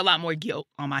probably had a lot more guilt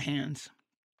on my hands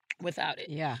without it.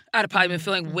 Yeah. I'd have probably been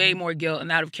feeling way more guilt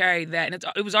and I'd have carried that. And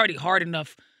it was already hard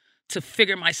enough to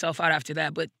figure myself out after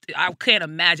that. But I can't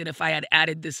imagine if I had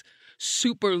added this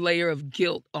super layer of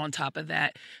guilt on top of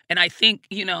that. And I think,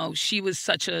 she was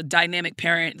such a dynamic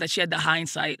parent that she had the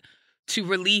hindsight to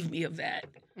relieve me of that.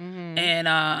 Mm-hmm. And,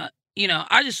 I'll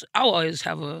always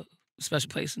have a special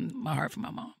place in my heart for my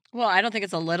mom. Well, I don't think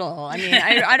it's a little.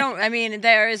 I mean,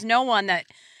 there is no one that,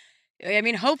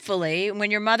 hopefully when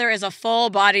your mother is a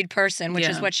full-bodied person, which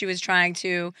is what she was trying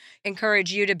to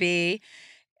encourage you to be,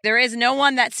 there is no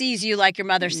one that sees you like your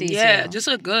mother sees you. Yeah, just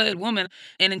a good woman.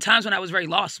 And in times when I was very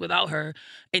lost without her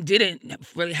and didn't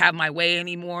really have my way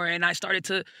anymore, and I started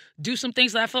to do some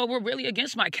things that I felt were really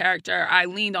against my character, I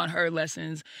leaned on her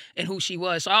lessons and who she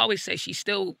was. So I always say she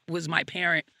still was my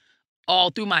parent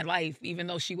all through my life, even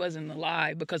though she wasn't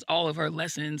alive, because all of her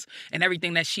lessons and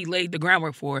everything that she laid the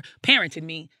groundwork for parented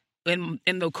me in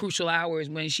the crucial hours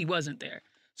when she wasn't there.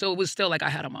 So it was still like I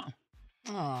had a mom.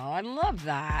 Oh, I love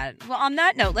that. Well, on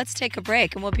that note, let's take a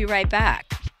break and we'll be right back.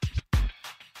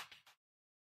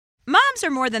 Moms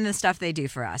are more than the stuff they do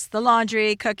for us. The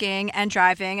laundry, cooking, and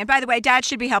driving. And by the way, Dad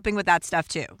should be helping with that stuff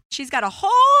too. She's got a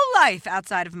whole life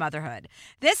outside of motherhood.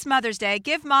 This Mother's Day,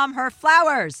 give Mom her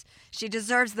flowers. She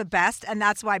deserves the best, and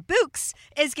that's why Bouqs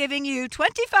is giving you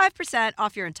 25%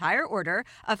 off your entire order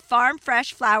of farm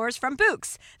fresh flowers from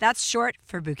Bouqs. That's short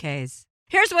for bouquets.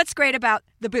 Here's what's great about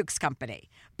the Bouqs company.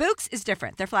 Bouqs is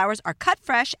different. Their flowers are cut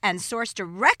fresh and sourced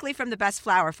directly from the best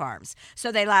flower farms,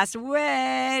 so they last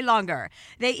way longer.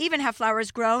 They even have flowers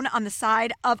grown on the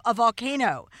side of a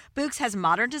volcano. Bouqs has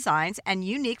modern designs and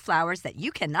unique flowers that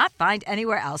you cannot find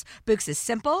anywhere else. Bouqs is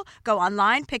simple. Go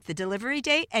online, pick the delivery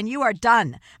date, and you are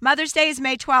done. Mother's Day is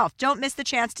May 12th. Don't miss the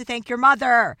chance to thank your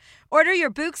mother. Order your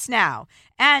Bouqs now.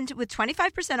 And with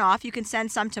 25% off, you can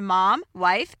send some to mom,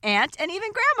 wife, aunt, and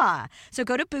even grandma. So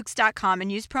go to Bouqs.com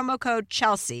and use promo code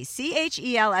Chelsea,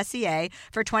 CHELSEA,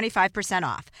 for 25%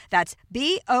 off. That's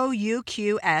BOUQS.com,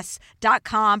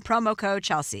 promo code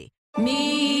Chelsea.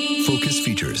 Focus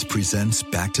Features presents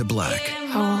Back to Black.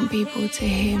 I want people to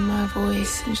hear my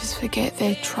voice and just forget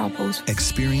their troubles.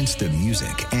 Experience the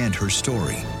music and her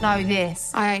story. Know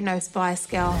this, I ain't no Spice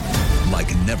Girl.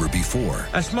 Like never before.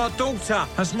 That's my daughter.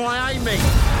 That's my Amy.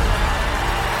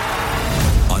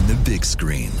 On the big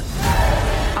screen.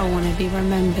 I want to be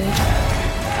remembered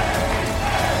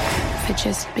for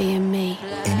just being me.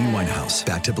 Amy Winehouse,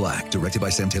 Back to Black, directed by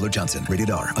Sam Taylor Johnson.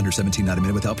 Rated R, under 17, not a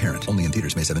minute without parent. Only in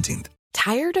theaters May 17th.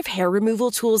 Tired of hair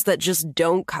removal tools that just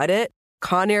don't cut it?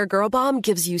 Conair Girl Bomb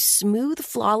gives you smooth,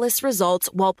 flawless results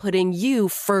while putting you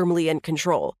firmly in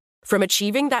control. From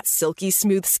achieving that silky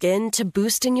smooth skin to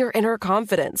boosting your inner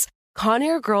confidence,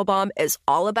 Conair Girl Bomb is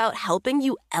all about helping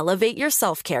you elevate your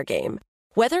self-care game.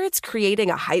 Whether it's creating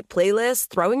a hype playlist,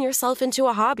 throwing yourself into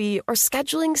a hobby, or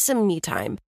scheduling some me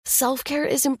time, self-care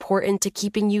is important to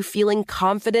keeping you feeling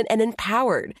confident and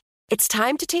empowered. It's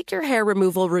time to take your hair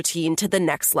removal routine to the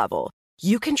next level.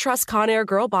 You can trust Conair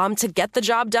Girl Bomb to get the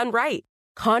job done right.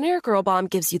 Conair Girl Bomb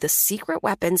gives you the secret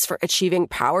weapons for achieving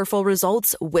powerful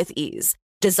results with ease.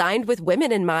 Designed with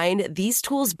women in mind, these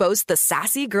tools boast the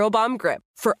sassy Girl Bomb grip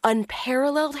for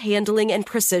unparalleled handling and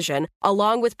precision,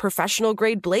 along with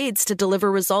professional-grade blades to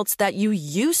deliver results that you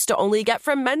used to only get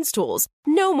from men's tools.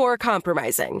 No more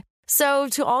compromising. So,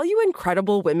 to all you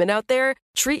incredible women out there,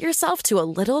 treat yourself to a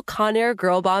little Conair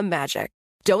Girl Bomb magic.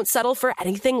 Don't settle for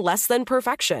anything less than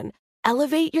perfection.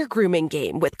 Elevate your grooming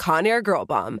game with Conair Girl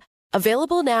Bomb.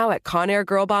 Available now at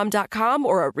ConairGirlBomb.com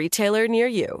or a retailer near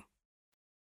you.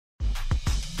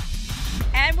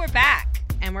 And we're back.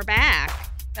 And we're back.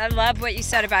 I love what you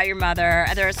said about your mother.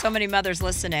 There are so many mothers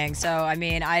listening. So, I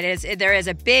mean, there is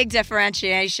a big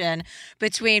differentiation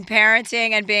between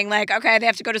parenting and being like, okay, they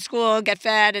have to go to school, get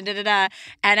fed, and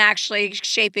and actually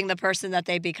shaping the person that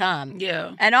they become.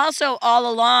 Yeah. And also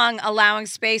all along allowing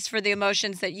space for the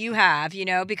emotions that you have,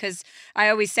 because I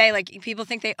always say, like, people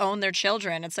think they own their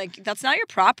children. It's like, that's not your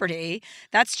property.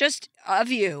 That's just of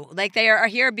you. Like, they are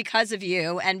here because of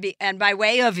you and by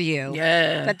way of you.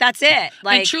 Yeah. But that's it.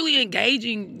 Like, and truly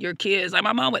engaging your kids. Like,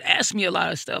 my mom would ask me a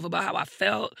lot of stuff about how I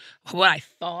felt, what I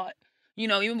thought.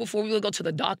 Even before we would go to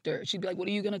the doctor, she'd be like, what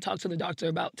are you going to talk to the doctor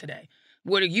about today?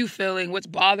 What are you feeling? What's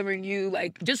bothering you?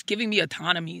 Like, just giving me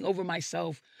autonomy over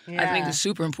myself, I think is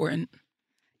super important.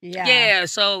 Yeah,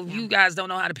 so you guys don't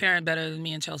know how to parent better than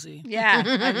me and Chelsea. Yeah.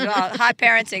 Well, Hot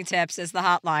Parenting Tips is the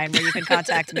hotline where you can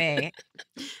contact me.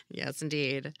 Yes,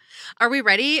 indeed. Are we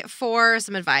ready for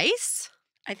some advice?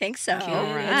 I think so. All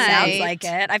It right. sounds like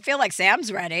it. I feel like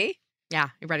Sam's ready. Yeah,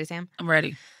 you ready, Sam? I'm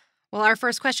ready. Well, our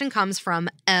first question comes from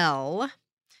L.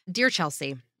 Dear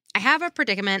Chelsea, I have a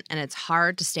predicament and it's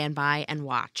hard to stand by and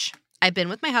watch. I've been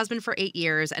with my husband for 8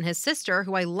 years and his sister,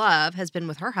 who I love, has been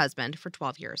with her husband for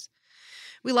 12 years.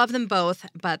 We love them both,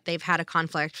 but they've had a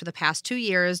conflict for the past 2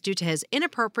 years due to his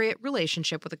inappropriate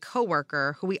relationship with a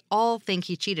coworker who we all think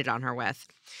he cheated on her with.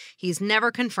 He's never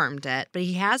confirmed it, but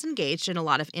he has engaged in a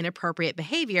lot of inappropriate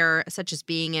behavior, such as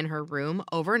being in her room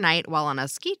overnight while on a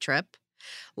ski trip,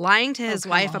 lying to his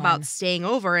wife about staying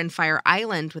over in Fire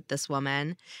Island with this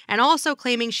woman, and also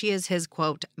claiming she is his,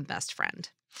 quote, best friend.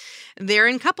 They're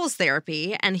in couples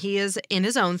therapy, and he is in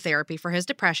his own therapy for his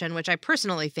depression, which I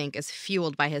personally think is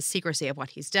fueled by his secrecy of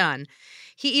what he's done.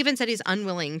 He even said he's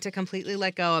unwilling to completely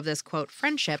let go of this, quote,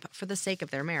 friendship for the sake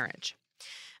of their marriage.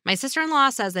 My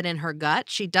sister-in-law says that in her gut,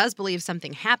 she does believe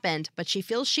something happened, but she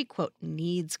feels she, quote,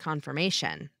 needs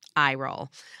confirmation. Eye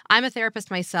roll. I'm a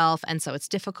therapist myself, and so it's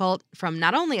difficult from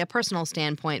not only a personal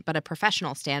standpoint, but a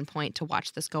professional standpoint to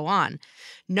watch this go on.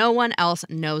 No one else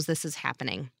knows this is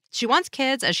happening. She wants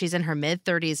kids as she's in her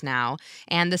mid-30s now,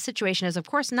 and the situation is, of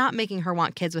course, not making her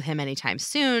want kids with him anytime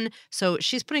soon, so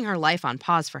she's putting her life on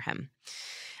pause for him.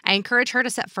 I encourage her to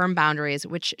set firm boundaries,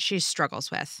 which she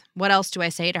struggles with. What else do I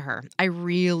say to her? I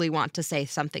really want to say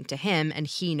something to him, and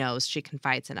he knows she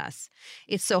confides in us.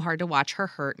 It's so hard to watch her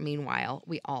hurt. Meanwhile,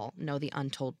 we all know the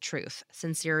untold truth.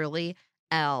 Sincerely,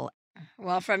 L.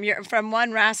 Well, from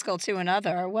one rascal to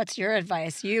another, what's your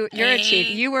advice? You're a cheat.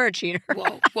 You were a cheater.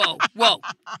 Whoa.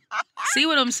 See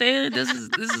what I'm saying? This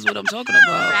is what I'm talking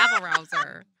about. Rabble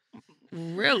rouser.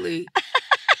 Really?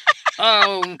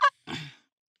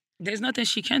 There's nothing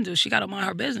she can do. She got to mind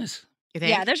her business. You think?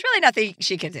 Yeah, there's really nothing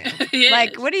she can do. Yes.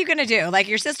 Like, what are you going to do? Like,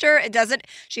 your sister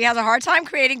she has a hard time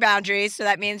creating boundaries, so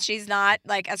that means she's not,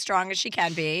 like, as strong as she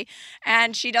can be.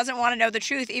 And she doesn't want to know the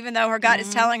truth, even though her gut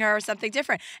is telling her something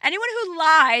different. Anyone who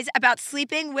lies about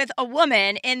sleeping with a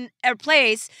woman in a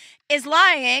place is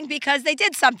lying because they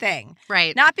did something.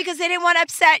 Right. Not because they didn't want to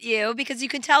upset you, because you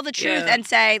can tell the truth and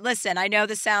say, listen, I know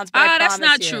this sounds, but I promise that's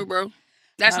not you. true, bro.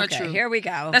 That's not true. Here we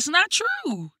go. That's not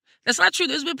true. That's not true.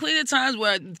 There's been plenty of times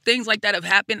where things like that have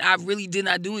happened. I really did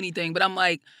not do anything, but I'm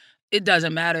like, it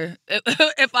doesn't matter.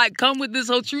 If I come with this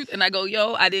whole truth and I go,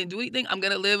 yo, I didn't do anything, I'm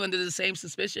going to live under the same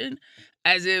suspicion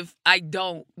as if I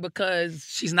don't, because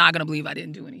she's not going to believe I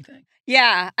didn't do anything.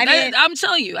 Yeah. I mean, I'm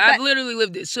telling you, I've literally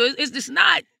lived this. So it's just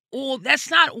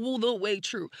that's not all the way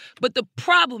true. But the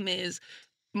problem is,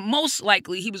 most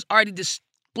likely he was already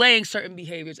displaying certain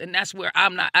behaviors, and that's where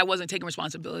I wasn't taking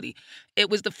responsibility. It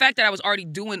was the fact that I was already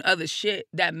doing other shit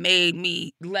that made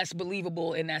me less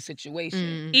believable in that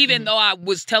situation. Even though I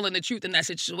was telling the truth in that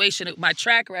situation, my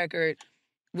track record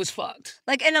was fucked.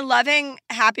 Like, in a loving,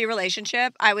 happy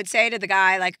relationship, I would say to the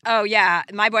guy, like, oh yeah,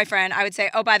 my boyfriend, I would say,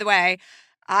 oh, by the way,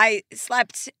 I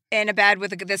slept in a bed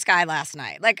with this guy last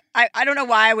night. Like, I don't know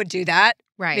why I would do that.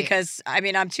 Right. Because, I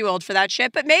mean, I'm too old for that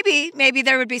shit. But maybe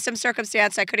there would be some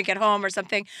circumstance I couldn't get home or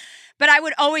something. But I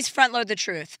would always front load the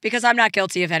truth because I'm not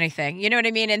guilty of anything. You know what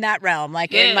I mean? In that realm,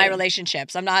 like in my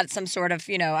relationships, I'm not some sort of,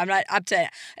 I'm not up to,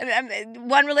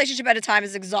 one relationship at a time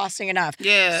is exhausting enough.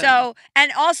 Yeah. So,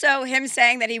 and also him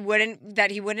saying that he wouldn't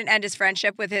end his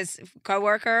friendship with his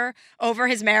coworker over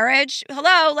his marriage.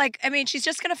 Hello? Like, I mean, she's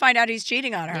just going to find out he's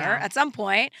cheating on her at some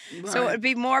point. Right. So it would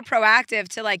be more proactive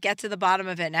to like get to the bottom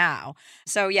of it now.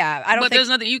 So yeah, I don't think. But there's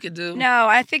nothing you could do. No,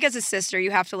 I think as a sister, you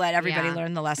have to let everybody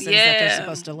learn the lessons that they're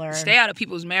supposed to learn. Stay out of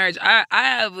people's marriage. I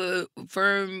have a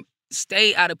firm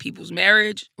stay out of people's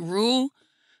marriage rule.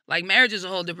 Like, marriage is a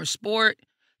whole different sport.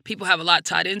 People have a lot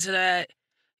tied into that.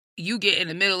 you get in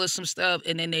the middle of some stuff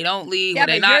and then they don't leave. Yeah, or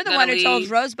but you're the one who told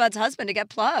Rosebud's husband to get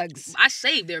plugs. I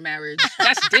saved their marriage.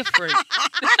 That's different.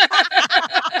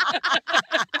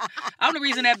 I'm the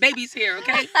reason that baby's here,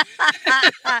 okay?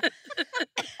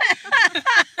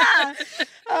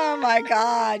 Oh my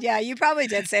God. Yeah, you probably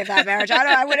did save that marriage.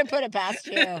 I wouldn't put it past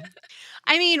you.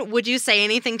 I mean, would you say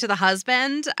anything to the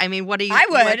husband? I mean, what do you... I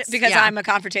would, because I'm a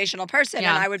confrontational person,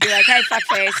 and I would be like, hey,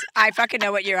 fuckface, I fucking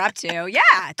know what you're up to.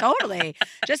 Yeah, totally.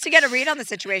 Just to get a read on the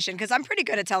situation, because I'm pretty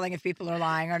good at telling if people are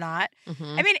lying or not.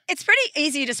 Mm-hmm. I mean, it's pretty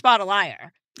easy to spot a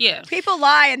liar. Yeah. People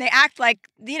lie and they act like,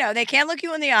 they can't look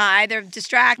you in the eye. They're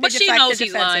distracted. But she knows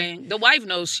he's lying. The wife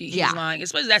knows he's lying,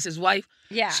 especially that's his wife.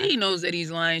 Yeah. She knows that he's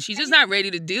lying. She's just not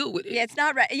ready to deal with it. Yeah, it's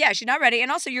not Yeah, she's not ready.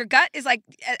 And also your gut is like,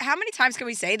 how many times can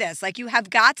we say this? Like, you have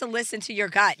got to listen to your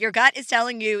gut. Your gut is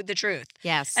telling you the truth.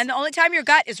 Yes. And the only time your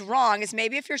gut is wrong is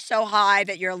maybe if you're so high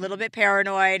that you're a little bit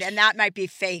paranoid, and that might be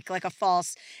fake, like a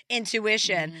false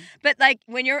intuition. Mm-hmm. But like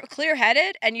when you're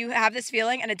clear-headed and you have this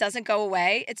feeling and it doesn't go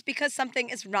away, it's because something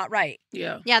is not right.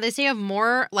 Yeah. Yeah, they say you have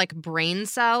more like brain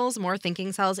cells, more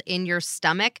thinking cells in your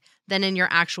stomach than in your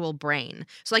actual brain.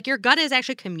 So like your gut is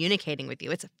actually communicating with you.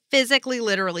 It's physically,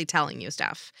 literally telling you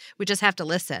stuff. We just have to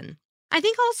listen. I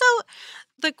think also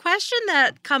the question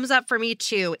that comes up for me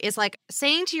too is like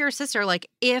saying to your sister, like,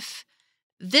 if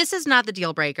this is not the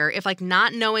deal breaker, if like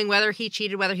not knowing whether he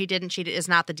cheated, whether he didn't cheat is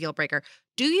not the deal breaker,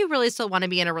 do you really still want to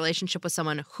be in a relationship with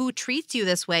someone who treats you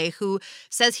this way, who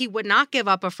says he would not give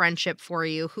up a friendship for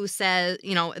you, who says,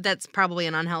 that's probably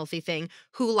an unhealthy thing,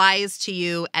 who lies to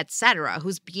you, etc.,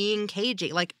 who's being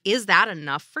cagey? Like, is that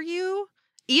enough for you?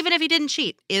 Even if he didn't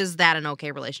cheat, is that an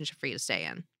okay relationship for you to stay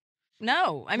in?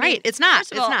 No, I mean, right? It's not.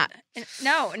 It's not.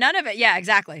 No, none of it. Yeah,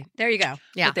 exactly. There you go.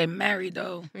 Yeah, but they're married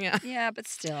though. Yeah, but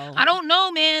still, I don't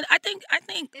know, man. I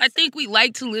think we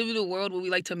like to live in a world where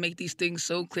we like to make these things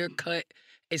so clear cut.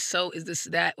 Is this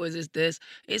that, or is this?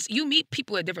 It's you meet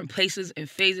people at different places and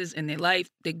phases in their life.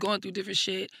 They're going through different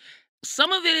shit.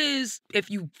 Some of it is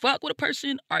if you fuck with a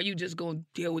person, are you just gonna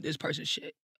deal with this person's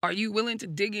shit? Are you willing to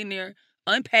dig in there,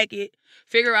 unpack it,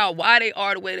 figure out why they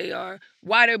are the way they are,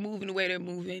 why they're moving the way they're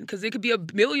moving? Because there could be a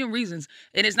million reasons.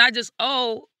 And it's not just,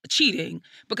 cheating.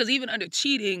 Because even under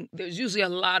cheating, there's usually a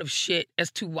lot of shit as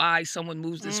to why someone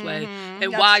moves this way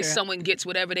and why someone gets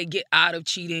whatever they get out of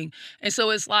cheating. And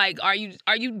so it's like,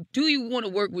 do you want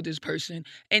to work with this person?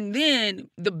 And then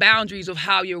the boundaries of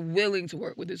how you're willing to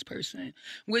work with this person,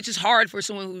 which is hard for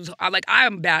someone who's like, I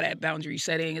am bad at boundary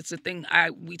setting. It's a thing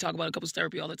we talk about in couples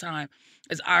therapy all the time,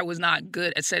 is I was not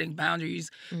good at setting boundaries.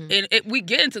 And we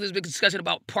get into this big discussion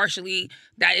about partially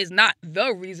that is not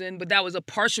the reason, but that was a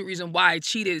partial reason why I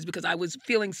cheated, is because I was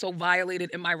feeling so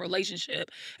violated in my relationship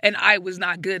and I was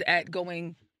not good at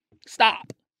going,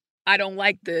 stop. I don't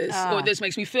like this, or this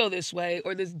makes me feel this way,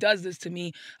 or this does this to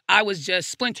me. I was just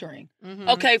splintering. Mm-hmm.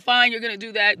 Okay, fine, you're going to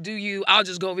do that. Do you? I'll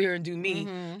just go over here and do me.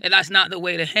 Mm-hmm. And that's not the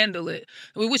way to handle it.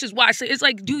 Which is why I say, it's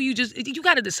like, you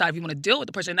got to decide if you want to deal with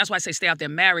the person. And that's why I say stay out their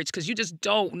marriage, because you just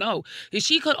don't know. And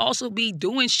she could also be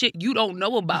doing shit you don't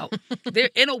know about.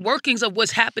 Their inner workings of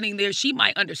what's happening there, she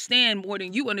might understand more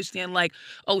than you understand. Like,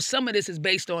 some of this is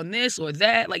based on this or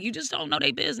that. Like, you just don't know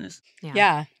their business.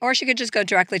 Yeah. Or she could just go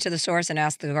directly to the source and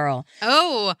ask the girl.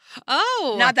 Oh.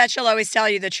 Not that she'll always tell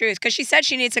you the truth, because she said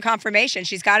she needs a confirmation.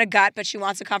 She's got a gut, but she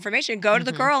wants a confirmation. Go to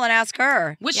the girl and ask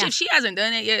her. Which, if she hasn't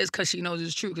done it yet, is because she knows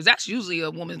it's true. Because that's usually a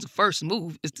woman's first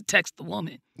move, is to text the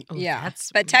woman. Oh, yeah,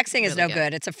 but texting is really no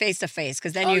good. It's a face-to-face,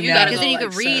 because then you know. Because then you can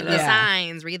read the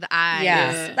signs, read the eyes.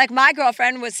 Yes. Yeah. Like my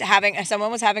girlfriend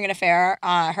someone was having an affair.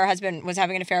 Her husband was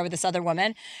having an affair with this other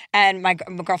woman. And my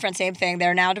girlfriend, same thing.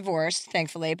 They're now divorced,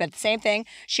 thankfully. But same thing.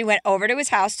 She went over to his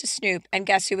house to snoop, and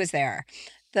guess who was there?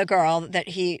 The girl that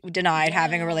he denied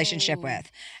having a relationship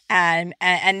with. And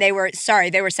they were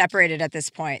separated at this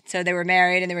point. So they were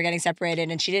married and they were getting separated,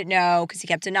 and she didn't know because he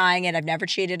kept denying it. I've never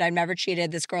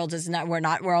cheated. This girl does not,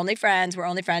 we're only friends.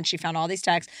 She found all these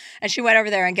texts, and she went over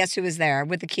there, and guess who was there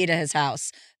with the key to his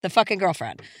house? The fucking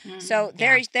girlfriend. Mm-hmm. So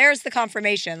there's the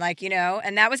confirmation,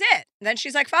 and that was it. And then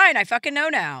she's like, fine, I fucking know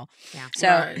now. Yeah.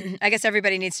 So I guess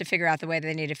everybody needs to figure out the way that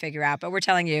they need to figure out, but we're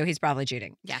telling you he's probably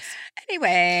cheating. Yes.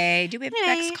 Anyway, do we have the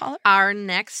next caller? Our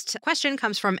next question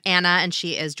comes from Anna, and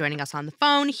she is joining us on the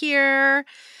phone here.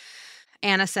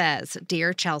 Anna says,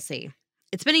 Dear Chelsea,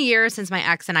 it's been a year since my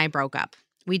ex and I broke up.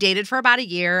 We dated for about a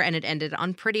year, and it ended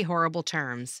on pretty horrible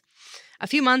terms. A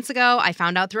few months ago, I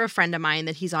found out through a friend of mine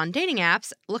that he's on dating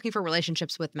apps looking for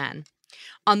relationships with men.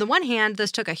 On the one hand,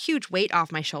 this took a huge weight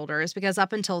off my shoulders because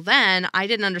up until then, I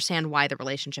didn't understand why the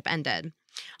relationship ended.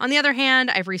 On the other hand,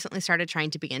 I've recently started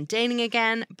trying to begin dating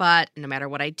again, but no matter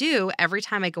what I do, every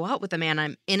time I go out with a man,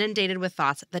 I'm inundated with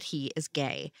thoughts that he is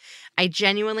gay. I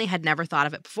genuinely had never thought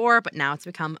of it before, but now it's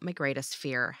become my greatest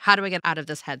fear. How do I get out of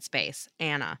this headspace?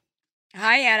 Anna.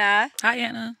 Hi, Anna. Hi,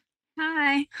 Anna.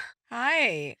 Hi.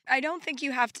 Hi. I don't think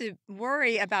you have to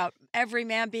worry about every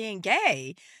man being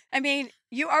gay. I mean,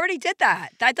 you already did that.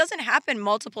 That doesn't happen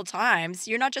multiple times.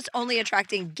 You're not just only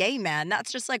attracting gay men.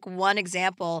 That's just like one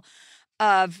example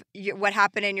of what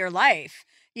happened in your life.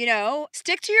 You know,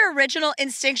 stick to your original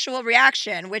instinctual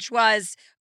reaction, which was,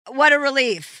 what a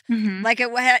relief. Mm-hmm. Like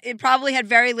it probably had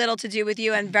very little to do with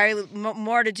you and very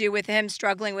more to do with him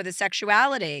struggling with his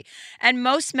sexuality. And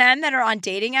most men that are on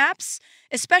dating apps,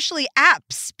 especially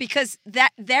apps, because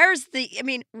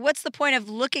what's the point of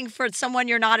looking for someone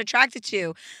you're not attracted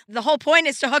to? The whole point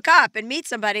is to hook up and meet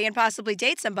somebody and possibly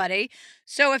date somebody.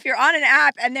 So if you're on an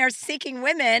app and they're seeking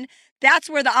women, that's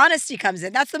where the honesty comes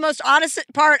in. That's the most honest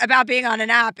part about being on an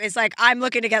app is like, I'm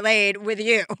looking to get laid with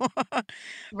you,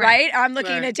 right? I'm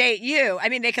looking to date you. I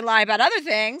mean, they can lie about other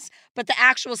things, but the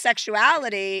actual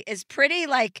sexuality is pretty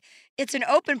like, it's an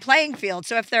open playing field.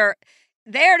 So if they're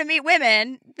there to meet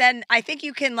women, then I think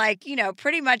you can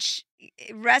pretty much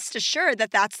rest assured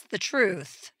that that's the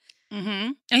truth.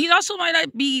 Mm-hmm. And he also might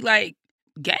not be like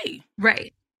gay.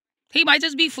 Right. He might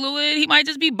just be fluid. He might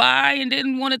just be bi and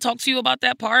didn't want to talk to you about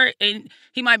that part. And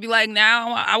he might be like,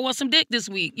 now I want some dick this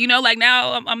week. You know, like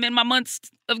now I'm in my months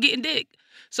of getting dick.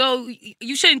 So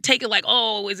you shouldn't take it like,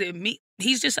 oh, is it me?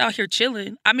 He's just out here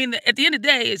chilling. I mean, at the end of the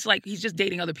day, it's like he's just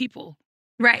dating other people.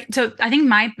 Right. So I think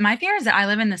my fear is that I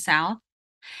live in the South,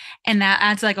 and that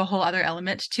adds like a whole other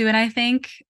element to it, I think.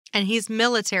 And he's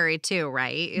military too,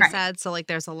 right? You said so. Like,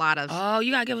 there's a lot of. Oh,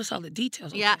 you gotta give us all the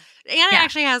details. Yeah, Anna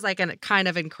actually has like a kind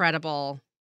of incredible,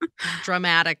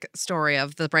 dramatic story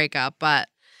of the breakup. But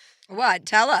what?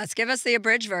 Tell us. Give us the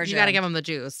abridged version. You got to give him the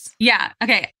juice. Yeah.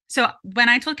 Okay. So when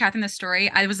I told Catherine this story,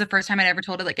 it was the first time I'd ever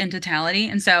told it like in totality,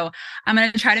 and so I'm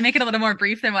gonna try to make it a little more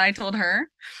brief than what I told her.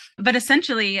 But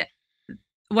essentially,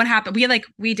 what happened?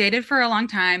 We dated for a long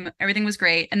time. Everything was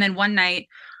great, and then one night.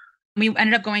 We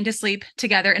ended up going to sleep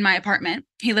together in my apartment.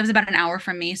 He lives about an hour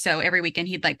from me. So every weekend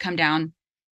he'd like come down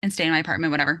and stay in my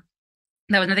apartment, whatever.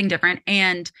 That was nothing different.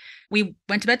 And we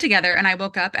went to bed together, and I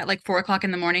woke up at like 4:00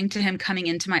 in the morning to him coming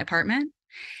into my apartment.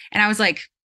 And I was like,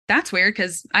 that's weird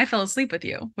because I fell asleep with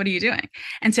you. What are you doing?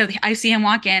 And so I see him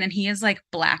walk in, and he is like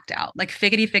blacked out, like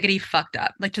figgity fucked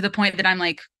up, like to the point that I'm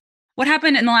like, what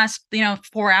happened in the last,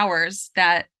 4 hours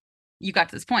that you got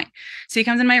to this point? So he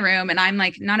comes in my room, and I'm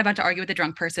like not about to argue with a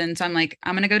drunk person. So I'm like,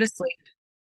 I'm going to go to sleep.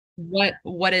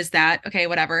 What is that? Okay,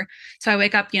 whatever. So I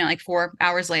wake up, like 4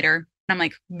 hours later, and I'm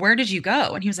like, where did you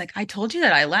go? And he was like, I told you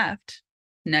that I left.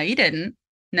 No, you didn't.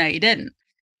 No, you didn't.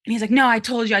 And he's like, no, I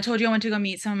told you I went to go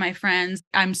meet some of my friends.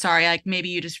 I'm sorry. Like maybe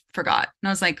you just forgot. And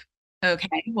I was like,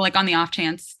 okay, well, like on the off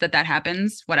chance that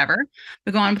happens, whatever.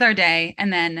 We go on with our day.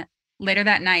 And then later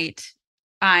that night,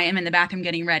 I am in the bathroom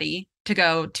getting ready to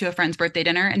go to a friend's birthday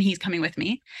dinner, and he's coming with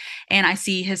me. And I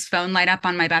see his phone light up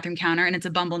on my bathroom counter, and it's a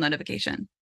Bumble notification.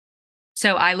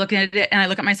 So I look at it, and I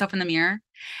look at myself in the mirror,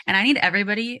 and I need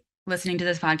everybody listening to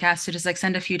this podcast to just like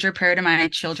send a future prayer to my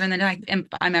children that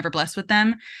I'm ever blessed with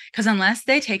them. Because unless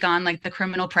they take on like the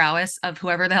criminal prowess of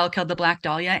whoever the hell killed the Black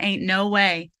Dahlia, ain't no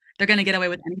way they're going to get away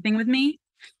with anything with me.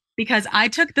 Because I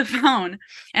took the phone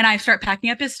and I start packing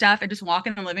up his stuff and just walk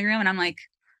in the living room, and I'm like,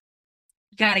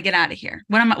 got to get out of here.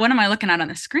 What am I looking at on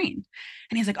the screen?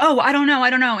 And he's like, oh, I don't know.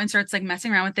 And starts like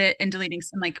messing around with it and deleting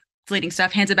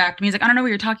stuff, hands it back to me. He's like, I don't know what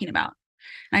you're talking about.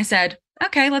 And I said,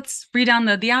 okay, let's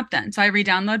re-download the app then. So I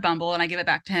re-download Bumble, and I give it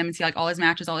back to him and see like all his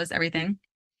matches, all his everything.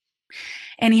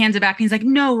 And he hands it back, and he's like,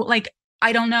 no, like,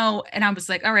 I don't know. And I was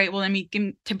like, all right, well, let me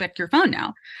take back your phone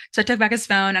now. So I took back his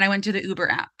phone, and I went to the Uber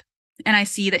app. And I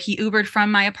see that he Ubered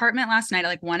from my apartment last night at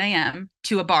like 1 a.m.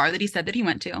 to a bar that he said that he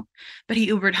went to, but he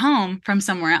Ubered home from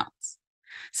somewhere else.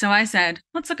 So I said,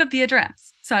 let's look up the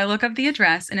address. So I look up the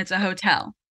address, and it's a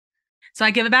hotel. So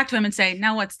I give it back to him and say,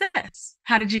 now what's this?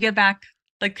 How did you get back?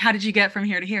 Like, how did you get from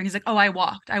here to here? And he's like, oh, I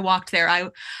walked there.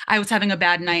 I was having a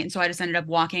bad night. And so I just ended up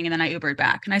walking, and then I Ubered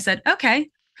back. And I said, okay,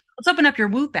 let's open up your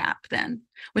Whoop app then,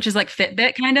 which is like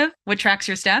Fitbit kind of, what tracks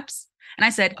your steps. And I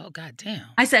said, oh, God damn.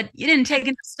 I said, you didn't take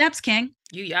enough steps, King.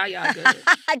 You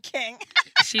good. King.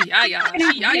 She good.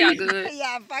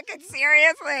 Yeah, fucking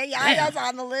seriously. Yaya's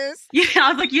on the loose. Yeah,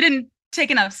 I was like, you didn't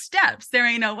take enough steps. There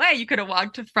ain't no way you could have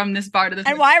walked from this bar to this.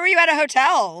 And why were you at a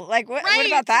hotel? Like, what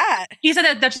about that? He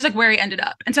said that's just like where he ended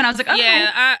up. And so I was like, oh.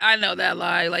 Yeah, I know that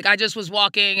lie. Like, I just was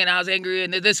walking, and I was angry,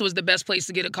 and this was the best place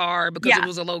to get a car because it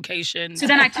was a location. So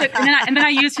then I took, and then I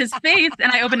used his face,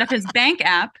 and I opened up his bank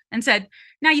app and said,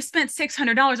 Now you spent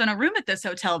 $600 on a room at this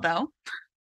hotel, though.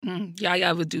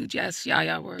 Yaya would do, yes,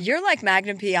 Yaya would. You're like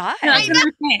Magnum PI. No, that's what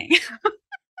I'm saying.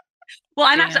 Well,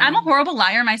 I'm a horrible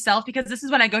liar myself because this is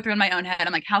what I go through in my own head.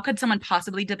 I'm like, how could someone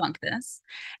possibly debunk this?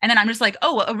 And then I'm just like,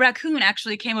 oh, a raccoon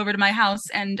actually came over to my house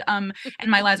and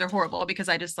my lies are horrible because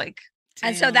I just like.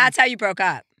 And so that's how you broke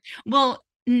up. Well,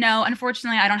 no,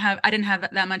 unfortunately, I didn't have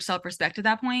that much self-respect at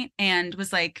that point and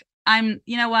was like,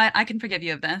 you know what? I can forgive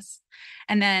you of this.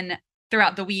 And then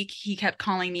throughout the week, he kept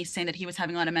calling me saying that he was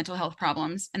having a lot of mental health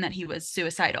problems and that he was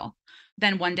suicidal.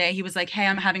 Then one day he was like, hey,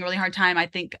 I'm having a really hard time. I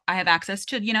think I have access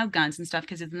to, guns and stuff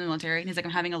because he's in the military. And he's like,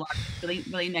 I'm having a lot of really,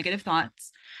 really negative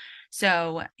thoughts.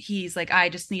 So he's like, I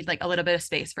just need like a little bit of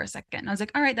space for a second. And I was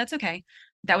like, all right, that's okay.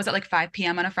 That was at like 5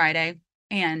 p.m. on a Friday.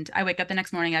 And I wake up the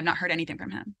next morning, I've not heard anything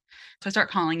from him. So I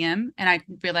start calling him and I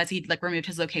realized he'd like removed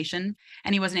his location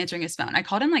and he wasn't answering his phone. I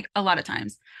called him like a lot of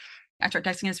times. I started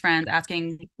texting his friends,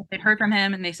 asking if they'd heard from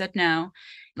him and they said no,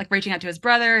 like reaching out to his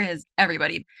brother,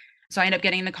 everybody. So I ended up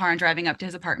getting in the car and driving up to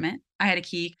his apartment. I had a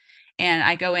key and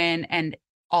I go in and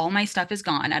all my stuff is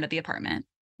gone out of the apartment.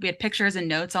 We had pictures and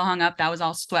notes all hung up. That was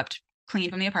all swept clean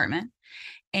from the apartment.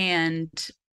 And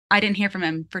I didn't hear from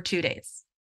him for 2 days.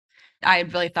 I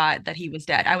really thought that he was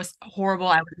dead. I was horrible.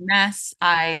 I was a mess.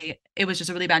 It was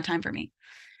just a really bad time for me.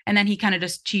 And then he ended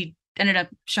up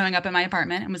showing up at my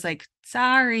apartment and was like,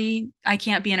 sorry, I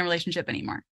can't be in a relationship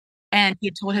anymore. And he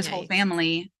had told his whole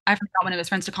family. I forgot one of his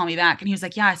friends to call me back. And he was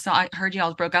like, yeah, I heard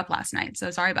y'all broke up last night. So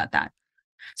sorry about that.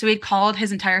 So he'd called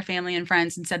his entire family and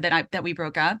friends and said that we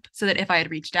broke up so that if I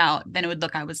had reached out, then it would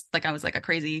look I was like a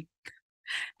crazy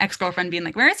ex-girlfriend being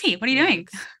like, where is he? What are you doing?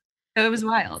 So it was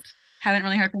wild. Haven't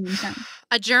really heard from him since.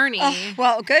 A journey. Oh,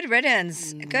 well, good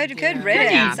riddance. Good riddance.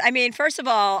 Yeah. I mean, first of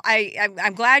all,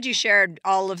 I'm glad you shared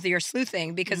all of your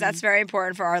sleuthing because that's very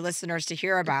important for our listeners to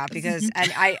hear about. Because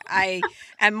and I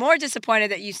am more disappointed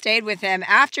that you stayed with him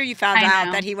after you found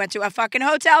out that he went to a fucking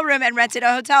hotel room and rented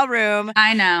a hotel room.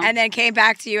 I know. And then came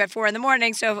back to you at 4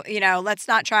 a.m. So let's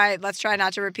try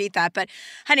not to repeat that. But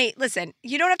honey, listen,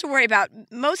 you don't have to worry about.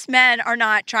 Most men are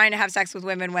not trying to have sex with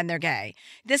women when they're gay.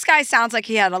 This guy sounds like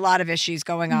he had a lot of issues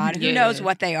going on. Who knows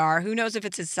what they are? Who knows if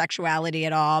it's his sexuality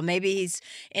at all? Maybe he's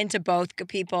into both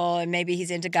people and maybe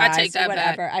he's into guys. I take that or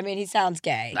whatever. back. I mean, he sounds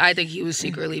gay. I think he was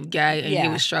secretly gay and he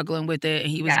was struggling with it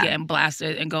and he was getting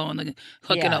blasted and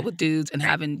hooking up with dudes and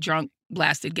having drunk,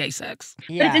 blasted gay sex.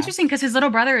 Yeah. But it's interesting because his little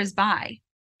brother is bi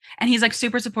and he's like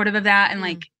super supportive of that and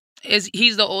like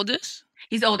he's the oldest?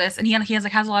 He's the oldest and he has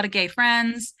a lot of gay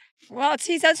friends. Well,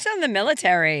 he's also in the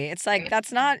military. It's like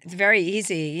it's very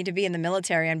easy to be in the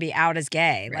military and be out as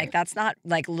gay. Right. Like that's not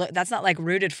like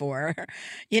rooted for.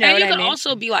 You know, and what you I can mean?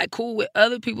 also be like cool with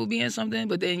other people being something,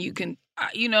 but then you can,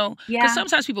 because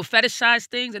sometimes people fetishize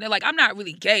things and they're like, I'm not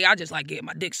really gay. I just like getting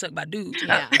my dick sucked by dudes.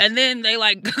 Yeah. And then they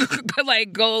like go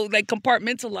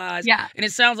compartmentalize. Yeah. And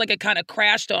it sounds like it kind of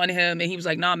crashed on him, and he was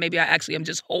like, nah, maybe I actually am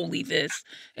just wholly this,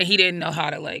 and he didn't know how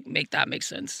to like make that make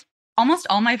sense. Almost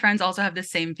all my friends also have the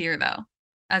same fear though,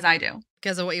 as I do.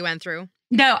 Because of what you went through?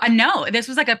 No, this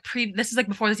was like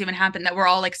before this even happened, that we're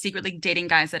all like secretly dating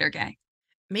guys that are gay.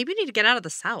 Maybe you need to get out of the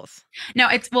South. No,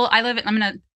 I'm going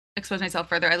to expose myself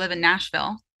further. I live in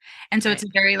Nashville. And so it's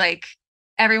very like,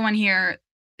 everyone here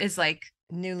is like,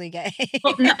 newly gay.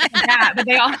 Well, not like that, but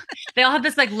they all have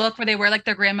this like look where they wear like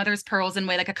their grandmother's pearls and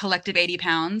weigh like a collective 80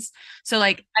 pounds. So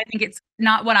like, I think it's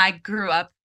not what I grew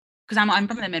up, because I'm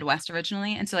from the Midwest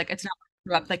originally. And so like, it's not what I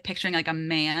grew up like picturing like a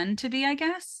man to be, I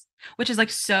guess, which is like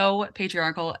so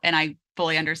patriarchal. And I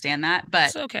fully understand that, but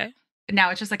it's okay.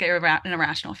 Now it's just like an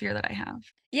irrational fear that I have.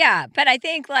 Yeah, but I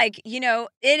think it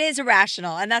is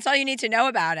irrational and that's all you need to know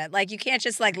about it. Like you can't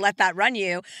just like let that run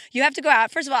you. You have to go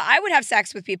out. First of all, I would have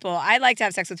sex with people. I like to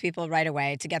have sex with people right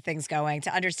away to get things going,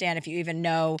 to understand if you even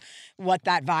know what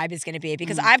that vibe is going to be.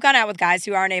 Because I've gone out with guys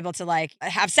who aren't able to like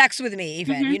have sex with me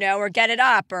even, or get it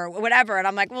up or whatever. And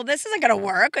I'm like, well, this isn't going to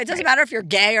work. It doesn't matter if you're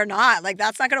gay or not. Like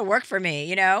that's not going to work for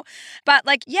me, But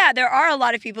like, yeah, there are a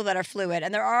lot of people that are fluid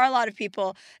and there are a lot of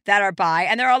people that are bi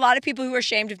and there are a lot of people who are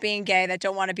ashamed of being gay that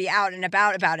don't want to be out and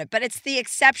about it, but it's the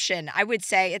exception. I would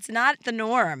say it's not the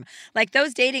norm. Like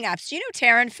those dating apps. Do you know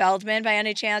Taryn Feldman by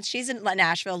any chance? She's in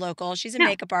Nashville local. She's a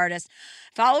makeup artist.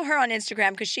 Follow her on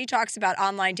Instagram because she talks about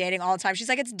online dating all the time. She's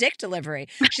like, it's dick delivery.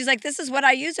 She's like, this is what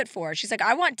I use it for. She's like,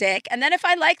 I want dick. And then if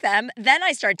I like them, then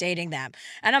I start dating them.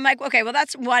 And I'm like, okay, well,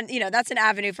 that's one, that's an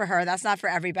avenue for her. That's not for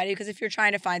everybody because if you're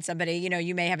trying to find somebody,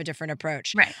 you may have a different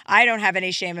approach. Right. I don't have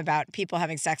any shame about people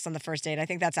having sex on the first date. I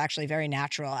think that's actually very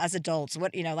natural as adults.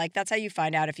 That's how you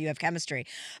find out if you have chemistry.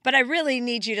 But I really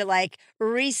need you to like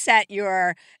reset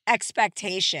your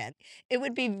expectation. It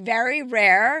would be very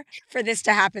rare for this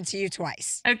to happen to you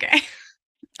twice. Okay.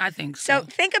 I think so. So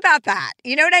think about that.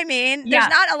 You know what I mean? Yeah. There's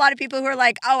not a lot of people who are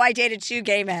like, oh, I dated 2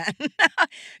 gay men.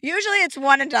 Usually it's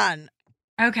one and done.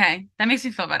 Okay. That makes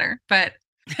me feel better. But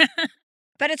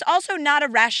But it's also not a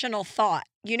rational thought.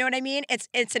 You know what I mean?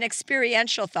 It's an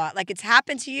experiential thought. Like it's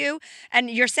happened to you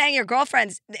and you're saying your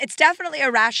girlfriends, it's definitely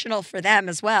irrational for them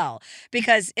as well.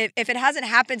 Because if it hasn't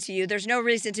happened to you, there's no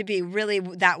reason to be really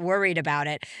that worried about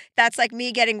it. That's like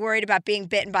me getting worried about being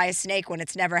bitten by a snake when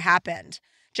it's never happened.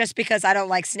 Just because I don't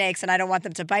like snakes and I don't want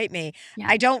them to bite me. Yeah.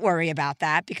 I don't worry about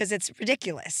that because it's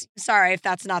ridiculous. Sorry if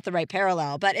that's not the right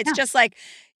parallel, but it's just like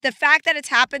the fact that it's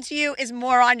happened to you is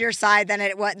more on your side than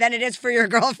it is for your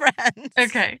girlfriends.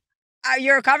 okay.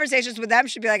 Your conversations with them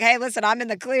should be like, hey, listen, I'm in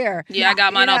the clear. Yeah, I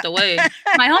got mine out the way.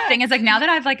 My whole thing is like, now that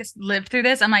I've like lived through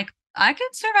this, I'm like, I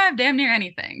could survive damn near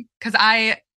anything. Cause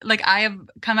I have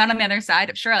come out on the other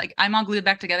side. Sure. Like I'm all glued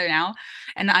back together now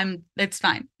and it's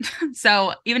fine.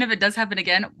 So even if it does happen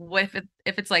again,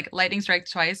 if it's like lightning strikes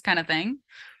twice kind of thing,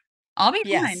 I'll be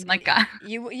fine. Like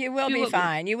you will be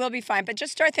fine. You will be fine. But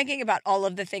just start thinking about all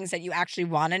of the things that you actually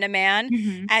want in a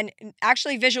man and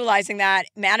actually visualizing that,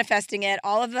 manifesting it,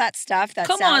 all of that stuff.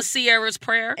 Come on, Sierra's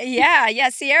prayer. Yeah,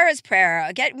 Sierra's prayer.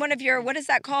 Get one of your, what is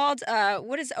that called?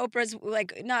 What is Oprah's,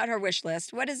 like, not her wish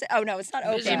list. What is it? Oh, no, it's not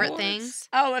Oprah. Favorite things.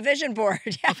 Oh, a vision board.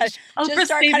 Yeah. Oprah's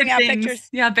start favorite cutting out things. pictures.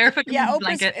 Yeah, barefoot Yeah,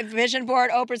 Oprah's blanket. vision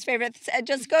board, Oprah's favorite.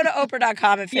 Just go to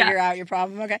Oprah.com and figure out your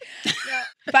problem, okay?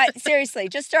 But seriously,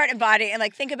 just start embodying and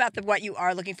like think about what you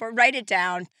are looking for. Write it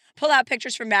down. Pull out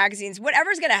pictures from magazines.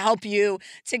 Whatever's going to help you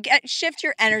to shift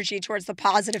your energy towards the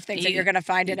positive things that you're going to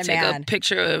find in a man. Take a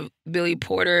picture of Billy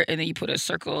Porter and then you put a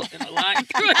circle and a line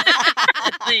through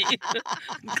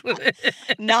it.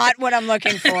 Not what I'm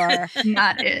looking for.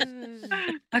 Not it.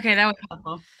 Okay, that was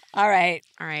helpful. All right.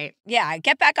 Yeah,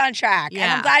 get back on track. Yeah.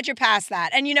 And I'm glad you're past that.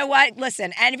 And you know what?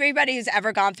 Listen, everybody who's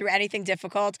ever gone through anything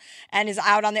difficult and is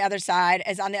on the other side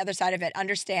of it,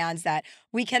 understands that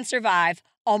we can survive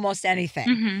almost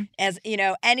anything. As you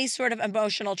know, any sort of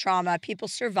emotional trauma, people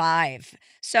survive.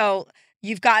 So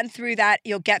you've gotten through that.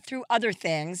 You'll get through other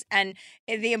things. And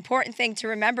the important thing to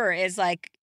remember is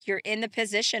like you're in the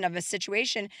position of a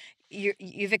situation.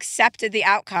 You've accepted the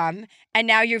outcome and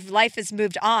now your life has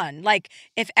moved on. Like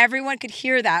if everyone could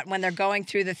hear that when they're going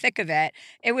through the thick of it,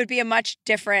 it would be a much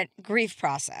different grief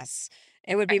process.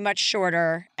 It would be much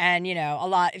shorter and,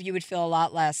 you would feel a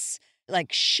lot less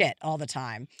like shit all the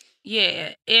time.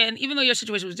 Yeah. And even though your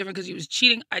situation was different because you was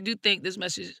cheating, I do think this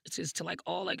message is to like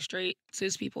all like straight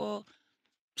cis people.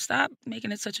 Stop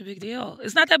making it such a big deal.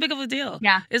 It's not that big of a deal.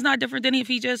 Yeah. It's not different than if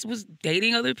he just was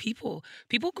dating other people.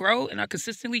 People grow and are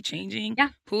consistently changing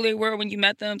who they were when you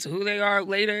met them to who they are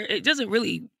later. It doesn't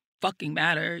really fucking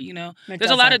matter,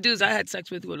 There's a lot of dudes I had sex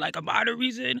with who were like, am I the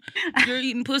reason you're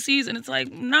eating pussies? And it's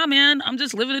like, nah, man, I'm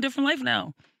just living a different life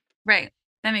now. Right.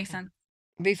 That makes sense.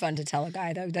 It'd be fun to tell a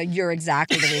guy, though, that you're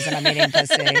exactly the reason I'm eating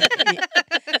pussy.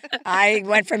 I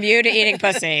went from you to eating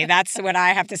pussy. That's what I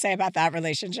have to say about that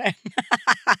relationship.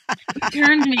 You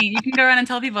turned me. You can go around and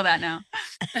tell people that now.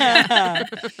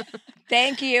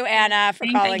 Thank you, Anna, for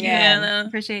calling in. Anna.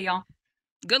 Appreciate y'all.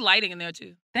 Good lighting in there,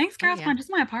 too. Thanks, girls. Come on, just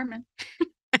my apartment.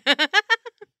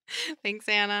 Thanks,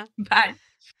 Anna. Bye.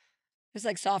 It was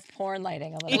like soft porn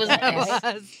lighting a little It bit.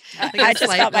 was.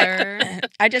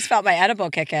 I just felt my edible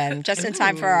kick in just in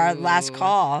time for our last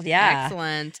call. Yeah.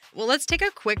 Excellent. Well, let's take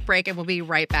a quick break and we'll be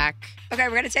right back. Okay,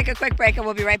 we're going to take a quick break and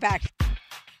we'll be right back.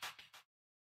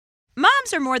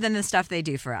 Moms are more than the stuff they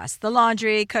do for us. The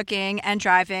laundry, cooking, and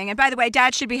driving. And by the way,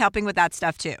 Dad should be helping with that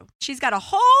stuff too. She's got a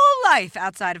whole life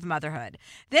outside of motherhood.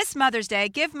 This Mother's Day,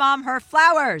 give Mom her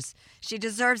flowers. She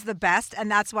deserves the best,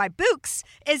 and that's why Bouqs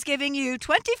is giving you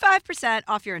 25%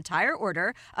 off your entire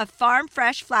order of farm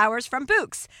fresh flowers from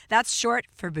Bouqs. That's short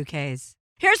for bouquets.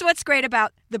 Here's what's great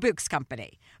about the Bouqs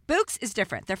company. Bouqs is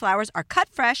different. Their flowers are cut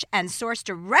fresh and sourced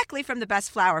directly from the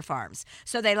best flower farms,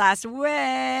 so they last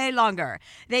way longer.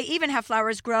 They even have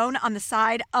flowers grown on the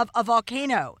side of a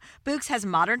volcano. Bouqs has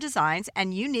modern designs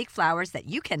and unique flowers that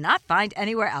you cannot find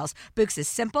anywhere else. Bouqs is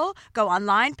simple. Go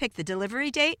online, pick the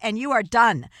delivery date, and you are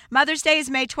done. Mother's Day is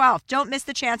May 12th. Don't miss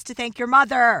the chance to thank your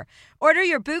mother. Order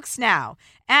your Bouqs now.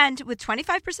 And with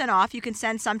 25% off, you can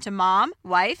send some to mom,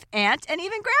 wife, aunt, and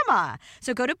even grandma.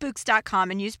 So go to Bouqs.com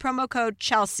and use promo code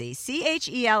Chelsea,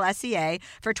 CHELSEA,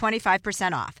 for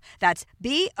 25% off. That's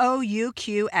BOUQS.com,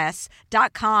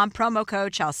 promo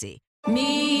code Chelsea.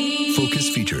 Focus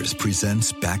Features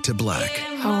presents Back to Black.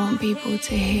 I want people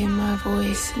to hear my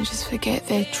voice and just forget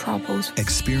their troubles.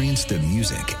 Experience the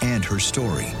music and her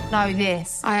story. Know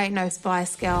this, I ain't no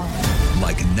Spice Girl.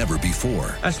 Like never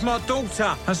before. That's my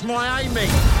daughter. That's my Amy.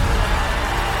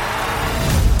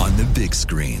 On the big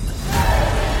screen.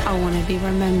 I I want to be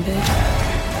remembered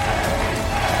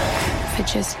for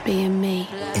just being me.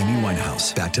 Amy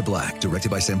Winehouse, Back to Black, directed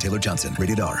by Sam Taylor Johnson.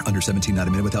 Rated R, under 17, not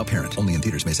a minute without parent. Only in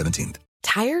theaters May 17th.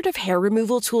 Tired of hair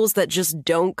removal tools that just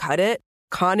don't cut it?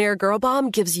 Conair Girl Bomb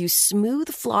gives you smooth,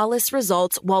 flawless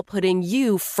results while putting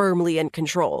you firmly in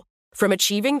control. From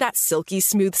achieving that silky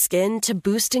smooth skin to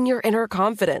boosting your inner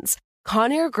confidence,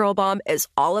 Conair Girl Bomb is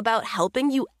all about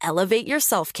helping you elevate your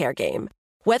self-care game.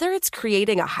 Whether it's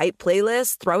creating a hype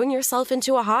playlist, throwing yourself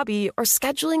into a hobby, or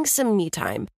scheduling some me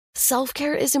time,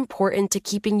 self-care is important to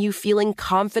keeping you feeling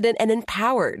confident and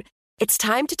empowered. It's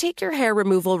time to take your hair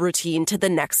removal routine to the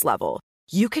next level.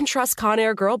 You can trust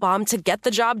Conair Girl Bomb to get the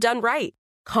job done right.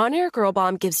 Conair Girl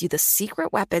Bomb gives you the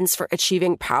secret weapons for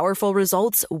achieving powerful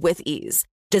results with ease.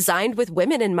 Designed with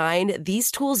women in mind, these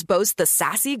tools boast the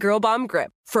sassy Girl Bomb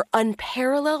grip for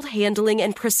unparalleled handling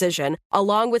and precision,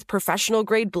 along with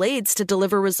professional-grade blades to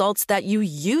deliver results that you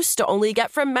used to only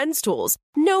get from men's tools.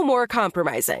 No more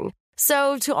compromising.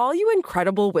 So, to all you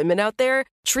incredible women out there,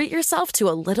 treat yourself to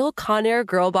a little Conair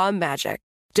Girl Bomb magic.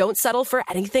 Don't settle for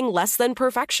anything less than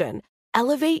perfection.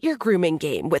 Elevate your grooming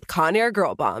game with Conair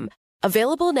Girl Bomb.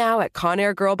 Available now at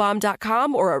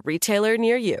ConairGirlBomb.com or a retailer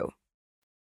near you.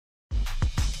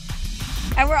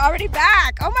 And we're already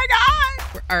back. Oh my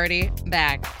God. We're already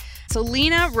back. So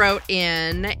Lena wrote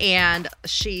in and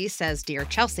she says, Dear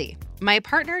Chelsea, my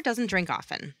partner doesn't drink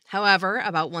often. However,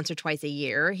 about once or twice a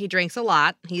year, he drinks a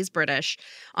lot. He's British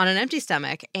on an empty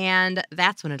stomach. And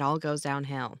that's when it all goes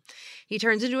downhill. He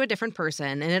turns into a different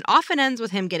person and it often ends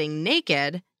with him getting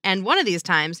naked. And one of these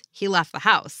times he left the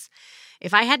house.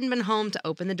 If I hadn't been home to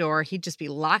open the door, he'd just be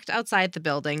locked outside the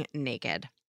building naked.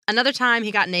 Another time,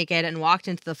 he got naked and walked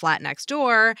into the flat next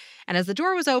door, and as the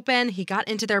door was open, he got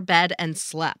into their bed and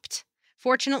slept.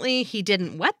 Fortunately, he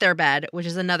didn't wet their bed, which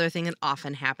is another thing that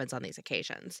often happens on these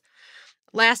occasions.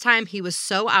 Last time, he was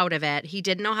so out of it, he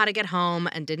didn't know how to get home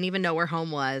and didn't even know where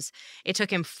home was. It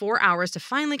took him 4 hours to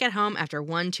finally get home after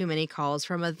one too many calls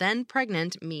from a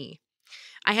then-pregnant me.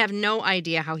 I have no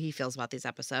idea how he feels about these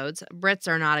episodes. Brits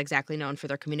are not exactly known for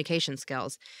their communication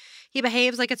skills. He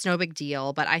behaves like it's no big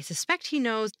deal, but I suspect he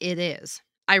knows it is.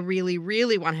 I really,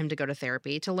 really want him to go to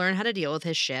therapy to learn how to deal with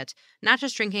his shit, not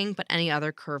just drinking, but any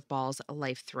other curveballs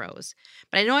life throws.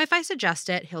 But I know if I suggest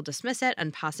it, he'll dismiss it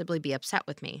and possibly be upset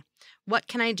with me. What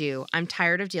can I do? I'm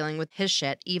tired of dealing with his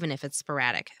shit, even if it's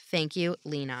sporadic. Thank you,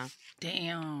 Lena.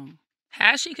 Damn.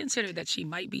 Has she considered that she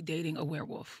might be dating a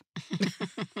werewolf?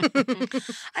 I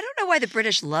don't know why the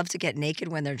British love to get naked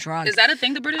when they're drunk. Is that a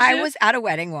thing the British I do? was at a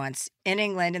wedding once in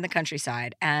England in the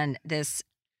countryside, and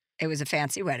it was a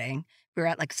fancy wedding. We were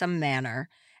at like some manor,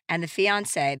 and the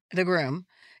fiancé, the groom,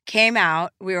 came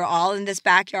out. We were all in this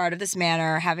backyard of this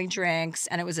manor having drinks,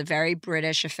 and it was a very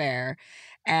British affair.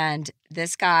 And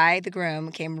this guy, the groom,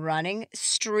 came running,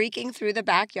 streaking through the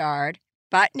backyard,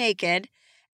 butt naked,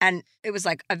 and it was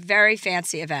like a very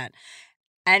fancy event,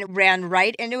 and ran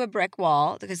right into a brick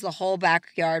wall because the whole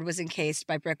backyard was encased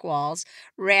by brick walls,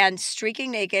 ran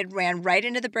streaking naked, ran right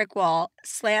into the brick wall,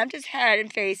 slammed his head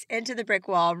and face into the brick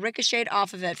wall, ricocheted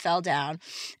off of it, fell down,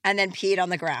 and then peed on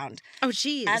the ground. Oh,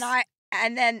 jeez.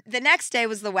 And then the next day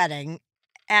was the wedding,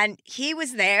 and he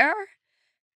was there.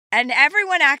 And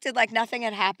everyone acted like nothing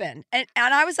had happened. And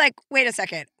I was like, wait a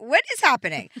second, what is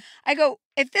happening? I go,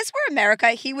 if this were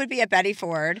America, he would be at Betty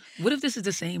Ford. What if this is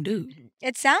the same dude?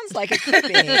 It sounds like it could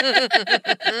be.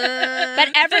 But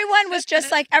everyone was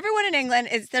just like, everyone in England,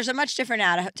 there's a much different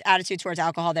attitude towards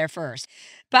alcohol there first.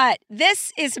 But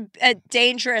this is a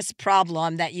dangerous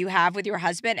problem that you have with your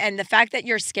husband. And the fact that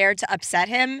you're scared to upset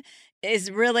him is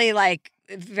really like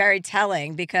very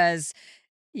telling because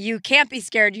you can't be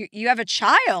scared. You have a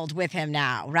child with him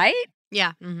now, right?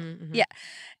 Yeah. Mm-hmm, mm-hmm. Yeah.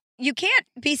 You can't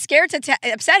be scared to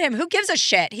upset him. Who gives a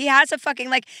shit? He has a fucking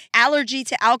like allergy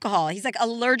to alcohol. He's like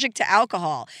allergic to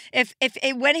alcohol. If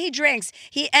when he drinks,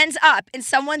 he ends up in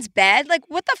someone's bed. Like,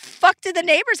 what the fuck did the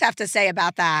neighbors have to say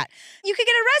about that? You could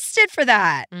get arrested for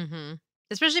that. Mm-hmm.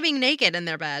 Especially being naked in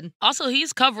their bed. Also,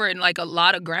 he's covering like a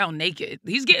lot of ground naked.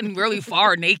 He's getting really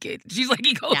far naked. She's like,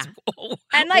 he goes,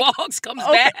 and like walks, comes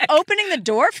back. Opening the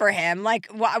door for him. Like,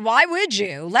 why would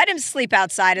you? Let him sleep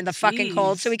outside in the fucking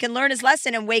cold so he can learn his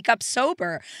lesson and wake up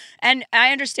sober. And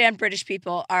I understand British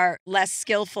people are less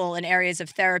skillful in areas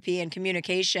of therapy and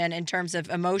communication in terms of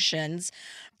emotions.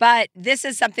 But this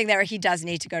is something that he does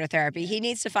need to go to therapy. He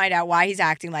needs to find out why he's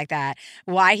acting like that,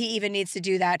 why he even needs to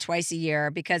do that twice a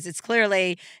year, because it's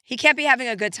clearly he can't be having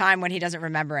a good time when he doesn't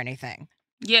remember anything.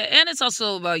 Yeah, and it's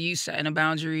also about you setting a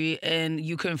boundary and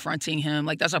you confronting him.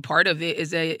 Like, that's a part of it is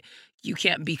that you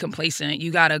can't be complacent.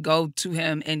 You got to go to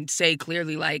him and say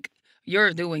clearly, like,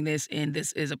 you're doing this and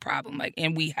this is a problem. Like,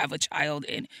 and we have a child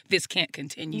and this can't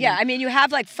continue. Yeah, I mean, you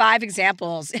have like 5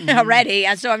 examples already.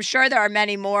 And so I'm sure there are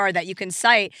many more that you can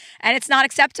cite. And it's not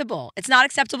acceptable. It's not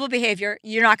acceptable behavior.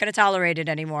 You're not going to tolerate it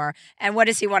anymore. And what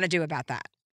does he want to do about that?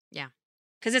 Yeah.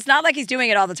 Because it's not like he's doing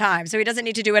it all the time. So he doesn't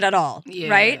need to do it at all. Yeah.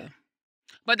 Right?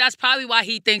 But that's probably why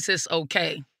he thinks it's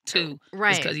okay, too.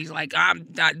 Right. Because he's like, I'm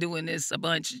not doing this a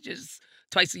bunch. Just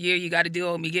twice a year, you got to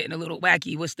deal with me getting a little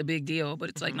wacky. What's the big deal? But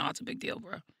it's like, no, it's a big deal,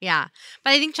 bro. Yeah.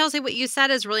 But I think, Chelsea, what you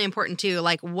said is really important, too.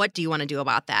 Like, what do you want to do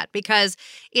about that? Because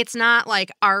it's not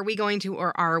like, are we going to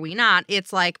or are we not?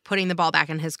 It's like putting the ball back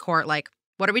in his court. Like,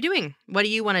 what are we doing? What do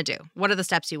you want to do? What are the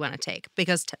steps you want to take?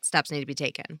 Because steps need to be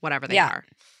taken, whatever they are.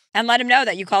 And let him know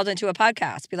that you called into a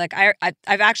podcast. Be like,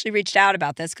 I've actually reached out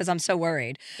about this because I'm so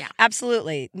worried. Yeah.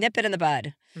 Absolutely. Nip it in the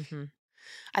bud. Mm-hmm.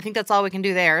 I think that's all we can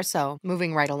do there. So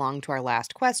moving right along to our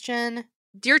last question.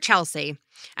 Dear Chelsea,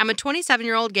 I'm a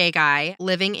 27-year-old gay guy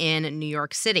living in New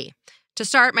York City. To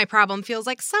start, my problem feels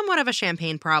like somewhat of a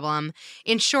champagne problem.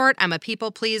 In short, I'm a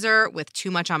people pleaser with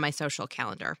too much on my social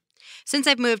calendar. Since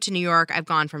I've moved to New York, I've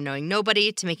gone from knowing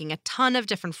nobody to making a ton of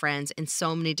different friends in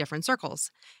so many different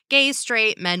circles. Gays,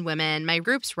 straight, men, women, my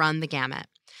groups run the gamut.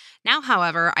 Now,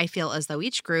 however, I feel as though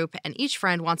each group and each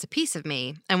friend wants a piece of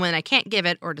me, and when I can't give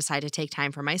it or decide to take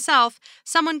time for myself,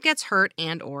 someone gets hurt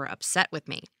and or upset with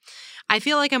me. I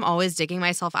feel like I'm always digging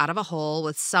myself out of a hole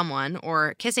with someone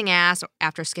or kissing ass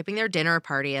after skipping their dinner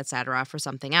party, etc. for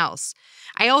something else.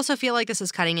 I also feel like this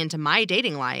is cutting into my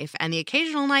dating life, and the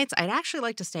occasional nights I'd actually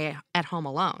like to stay at home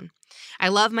alone. I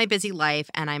love my busy life,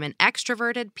 and I'm an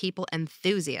extroverted people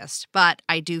enthusiast, but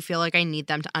I do feel like I need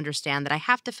them to understand that I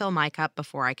have to fill my cup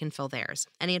before I can fill theirs.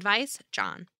 Any advice?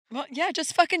 John. Well, yeah,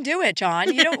 just fucking do it,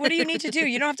 John. What do you need to do?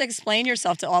 You don't have to explain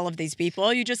yourself to all of these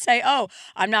people. You just say, oh,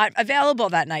 I'm not available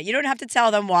that night. You don't have to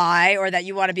tell them why or that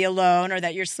you want to be alone or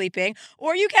that you're sleeping,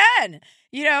 or you can.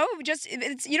 You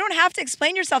don't have to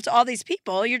explain yourself to all these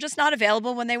people. You're just not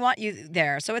available when they want you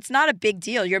there. So it's not a big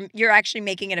deal. You're actually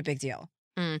making it a big deal.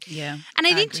 Yeah. And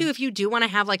I think, too, if you do want to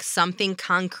have, like, something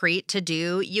concrete to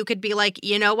do, you could be like,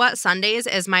 you know what? Sundays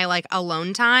is my, like,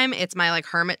 alone time. It's my, like,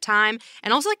 hermit time.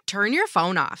 And also, like, turn your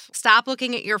phone off. Stop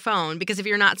looking at your phone, because if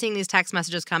you're not seeing these text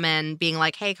messages come in being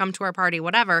like, hey, come to our party,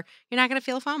 whatever, you're not going to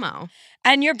feel FOMO.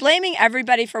 And you're blaming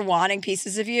everybody for wanting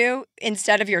pieces of you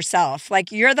instead of yourself.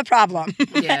 Like, you're the problem.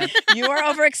 Yeah. You're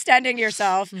overextending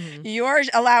yourself. Mm-hmm. You're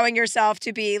allowing yourself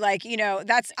to be like,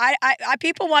 that's I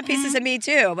people want pieces of me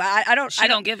too, but I don't. I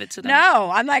don't give it to them. No,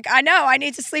 I'm like, I know I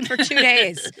need to sleep for 2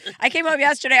 days. I came home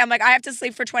yesterday. I'm like, I have to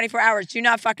sleep for 24 hours. Do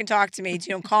not fucking talk to me.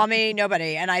 Don't call me.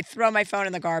 Nobody. And I throw my phone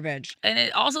in the garbage. And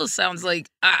it also sounds like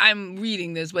I'm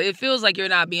reading this, but it feels like you're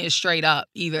not being straight up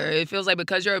either. It feels like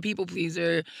because you're a people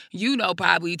pleaser,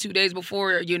 probably 2 days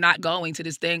before you're not going to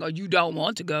this thing or you don't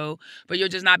want to go, but you're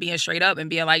just not being straight up and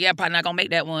being like, yeah, probably not gonna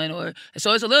make that one. Or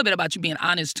so it's a little bit about you being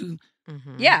honest too.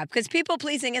 Mm-hmm. Yeah, because people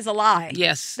pleasing is a lie.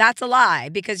 Yes. That's a lie,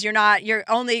 because you're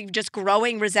only just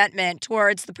growing resentment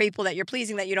towards the people that you're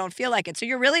pleasing that you don't feel like it. So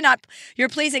you're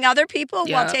pleasing other people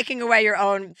while taking away your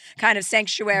own kind of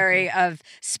sanctuary of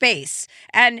space.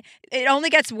 And it only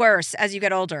gets worse as you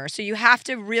get older. So you have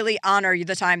to really honor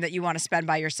the time that you want to spend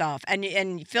by yourself.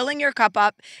 And filling your cup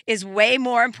up is way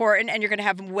more important, and you're going to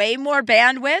have way more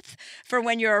bandwidth for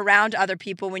when you're around other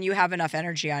people when you have enough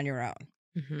energy on your own.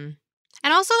 Mm-hmm.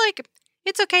 And also, like,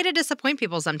 it's okay to disappoint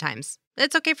people sometimes.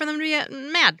 It's okay for them to be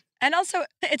mad. And also,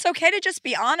 it's okay to just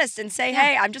be honest and say,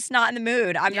 hey, I'm just not in the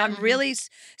mood. I'm really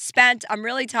spent. I'm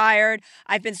really tired.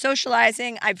 I've been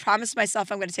socializing. I promised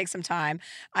myself I'm going to take some time,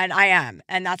 and I am.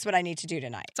 And that's what I need to do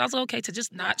tonight. It's also okay to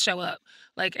just not show up.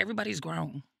 Like, everybody's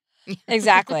grown.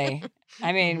 Exactly.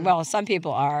 I mean, well, some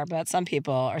people are, but some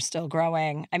people are still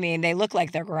growing. I mean, they look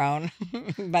like they're grown,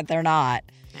 but they're not.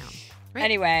 No. Right.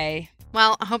 Anyway.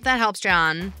 Well, I hope that helps,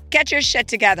 John. Get your shit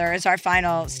together is our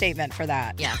final statement for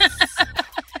that. Yes.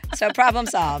 So problem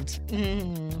solved.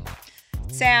 Mm-hmm.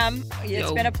 Sam,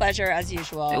 it's been a pleasure as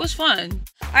usual. It was fun.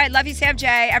 All right, love you, Sam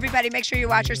J. Everybody, make sure you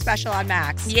watch your special on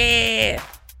Max. Yeah.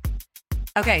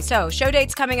 Okay, so show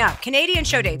dates coming up. Canadian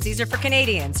show dates. These are for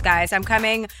Canadians, guys. I'm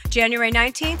coming January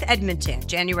 19th, Edmonton.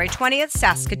 January 20th,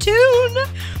 Saskatoon.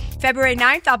 February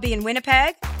 9th, I'll be in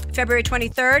Winnipeg. February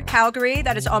 23rd, Calgary.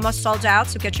 That is almost sold out,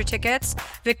 so get your tickets.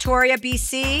 Victoria,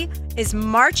 BC is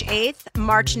March 8th.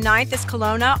 March 9th is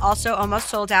Kelowna, also almost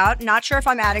sold out. Not sure if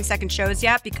I'm adding second shows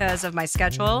yet because of my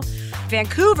schedule.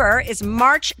 Vancouver is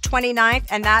March 29th,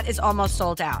 and that is almost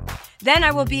sold out. Then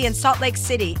I will be in Salt Lake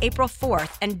City, April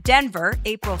 4th, and Denver,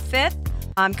 April 5th.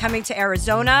 I'm coming to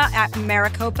Arizona at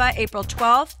Maricopa, April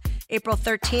 12th. April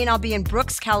 13th, I'll be in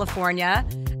Brooks, California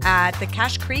at the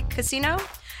Cache Creek Casino.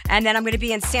 And then I'm going to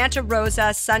be in Santa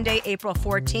Rosa Sunday, April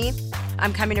 14th.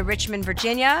 I'm coming to Richmond,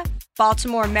 Virginia,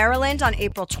 Baltimore, Maryland on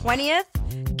April 20th,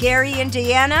 Gary,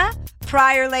 Indiana,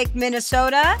 Prior Lake,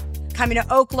 Minnesota, coming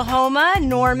to Oklahoma,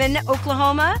 Norman,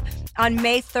 Oklahoma on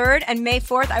May 3rd and May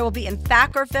 4th. I will be in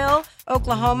Thackerville,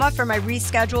 Oklahoma for my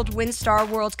rescheduled WinStar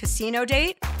World Casino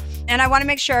date. And I want to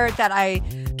make sure that I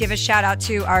give a shout out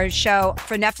to our show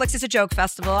for Netflix is a Joke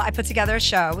Festival. I put together a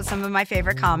show with some of my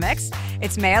favorite comics.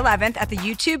 It's May 11th at the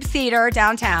YouTube Theater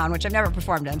downtown, which I've never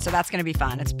performed in, so that's going to be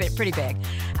fun. It's pretty big.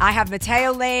 I have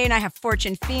Mateo Lane, I have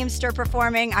Fortune Feimster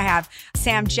performing, I have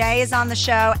Sam J is on the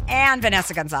show, and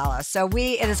Vanessa Gonzalez. So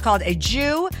it is called A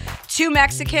Jew,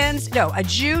 A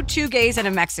Jew, 2 gays, and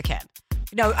a Mexican.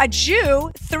 No, a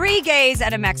Jew, 3 gays,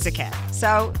 and a Mexican.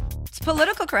 So it's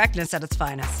political correctness at its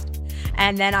finest.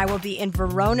 And then I will be in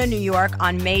Verona, New York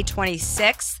on May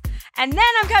 26th. And then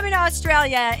I'm coming to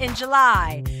Australia in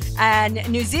July and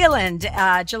New Zealand,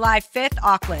 July 5th,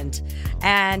 Auckland.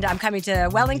 And I'm coming to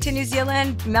Wellington, New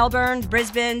Zealand, Melbourne,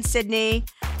 Brisbane, Sydney.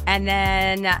 And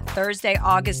then Thursday,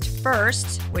 August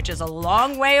 1st, which is a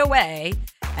long way away,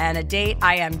 and a date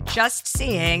I am just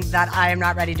seeing that I am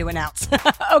not ready to announce.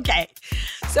 Okay.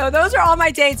 So those are all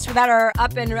my dates that are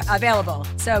up and available.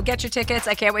 So get your tickets.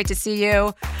 I can't wait to see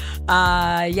you.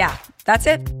 Yeah, that's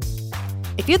it.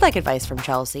 If you'd like advice from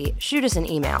Chelsea, shoot us an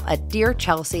email at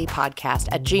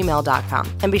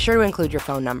dearchelseapodcast@gmail.com and be sure to include your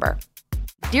phone number.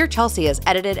 Dear Chelsea is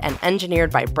edited and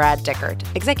engineered by Brad Dickert,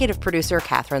 executive producer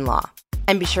Catherine Law.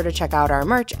 And be sure to check out our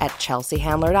merch at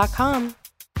chelseahandler.com.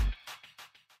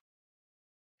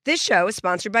 This show is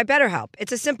sponsored by BetterHelp.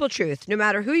 It's a simple truth. No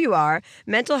matter who you are,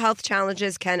 mental health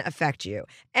challenges can affect you,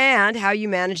 and how you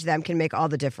manage them can make all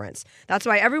the difference. That's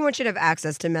why everyone should have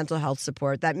access to mental health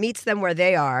support that meets them where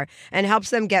they are and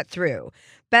helps them get through.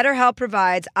 BetterHelp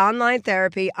provides online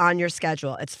therapy on your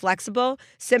schedule. It's flexible,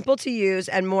 simple to use,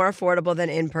 and more affordable than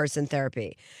in-person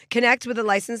therapy. Connect with a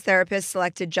licensed therapist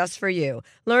selected just for you.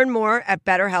 Learn more at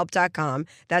BetterHelp.com.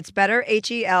 That's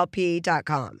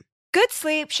BetterHelp.com. Good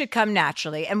sleep should come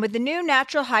naturally, and with the new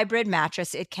Natural Hybrid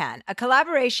mattress, it can. A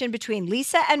collaboration between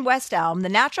Leesa and West Elm, the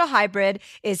Natural Hybrid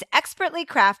is expertly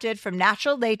crafted from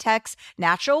natural latex,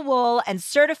 natural wool, and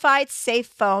certified safe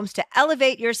foams to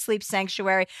elevate your sleep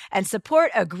sanctuary and support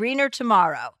a greener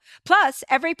tomorrow. Plus,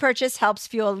 every purchase helps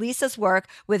fuel Leesa's work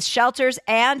with shelters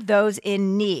and those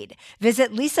in need.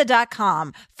 Visit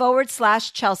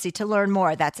Leesa.com/Chelsea to learn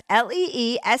more. That's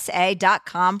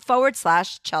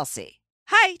LEESA.com/Chelsea.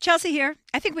 Hi, Chelsea here.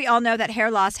 I think we all know that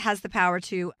hair loss has the power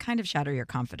to kind of shatter your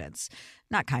confidence.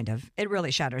 Not kind of, it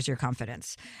really shatters your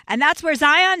confidence. And that's where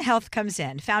Zion Health comes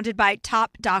in. Founded by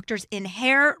top doctors in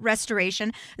hair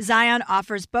restoration, Zion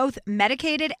offers both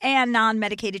medicated and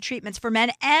non-medicated treatments for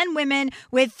men and women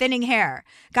with thinning hair.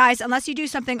 Guys, unless you do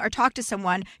something or talk to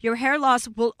someone, your hair loss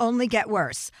will only get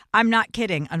worse. I'm not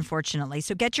kidding, unfortunately.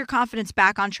 So get your confidence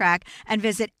back on track and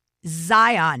visit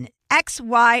Zion,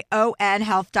 XYON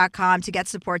health.com to get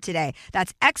support today.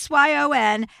 That's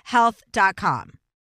XYON health.com.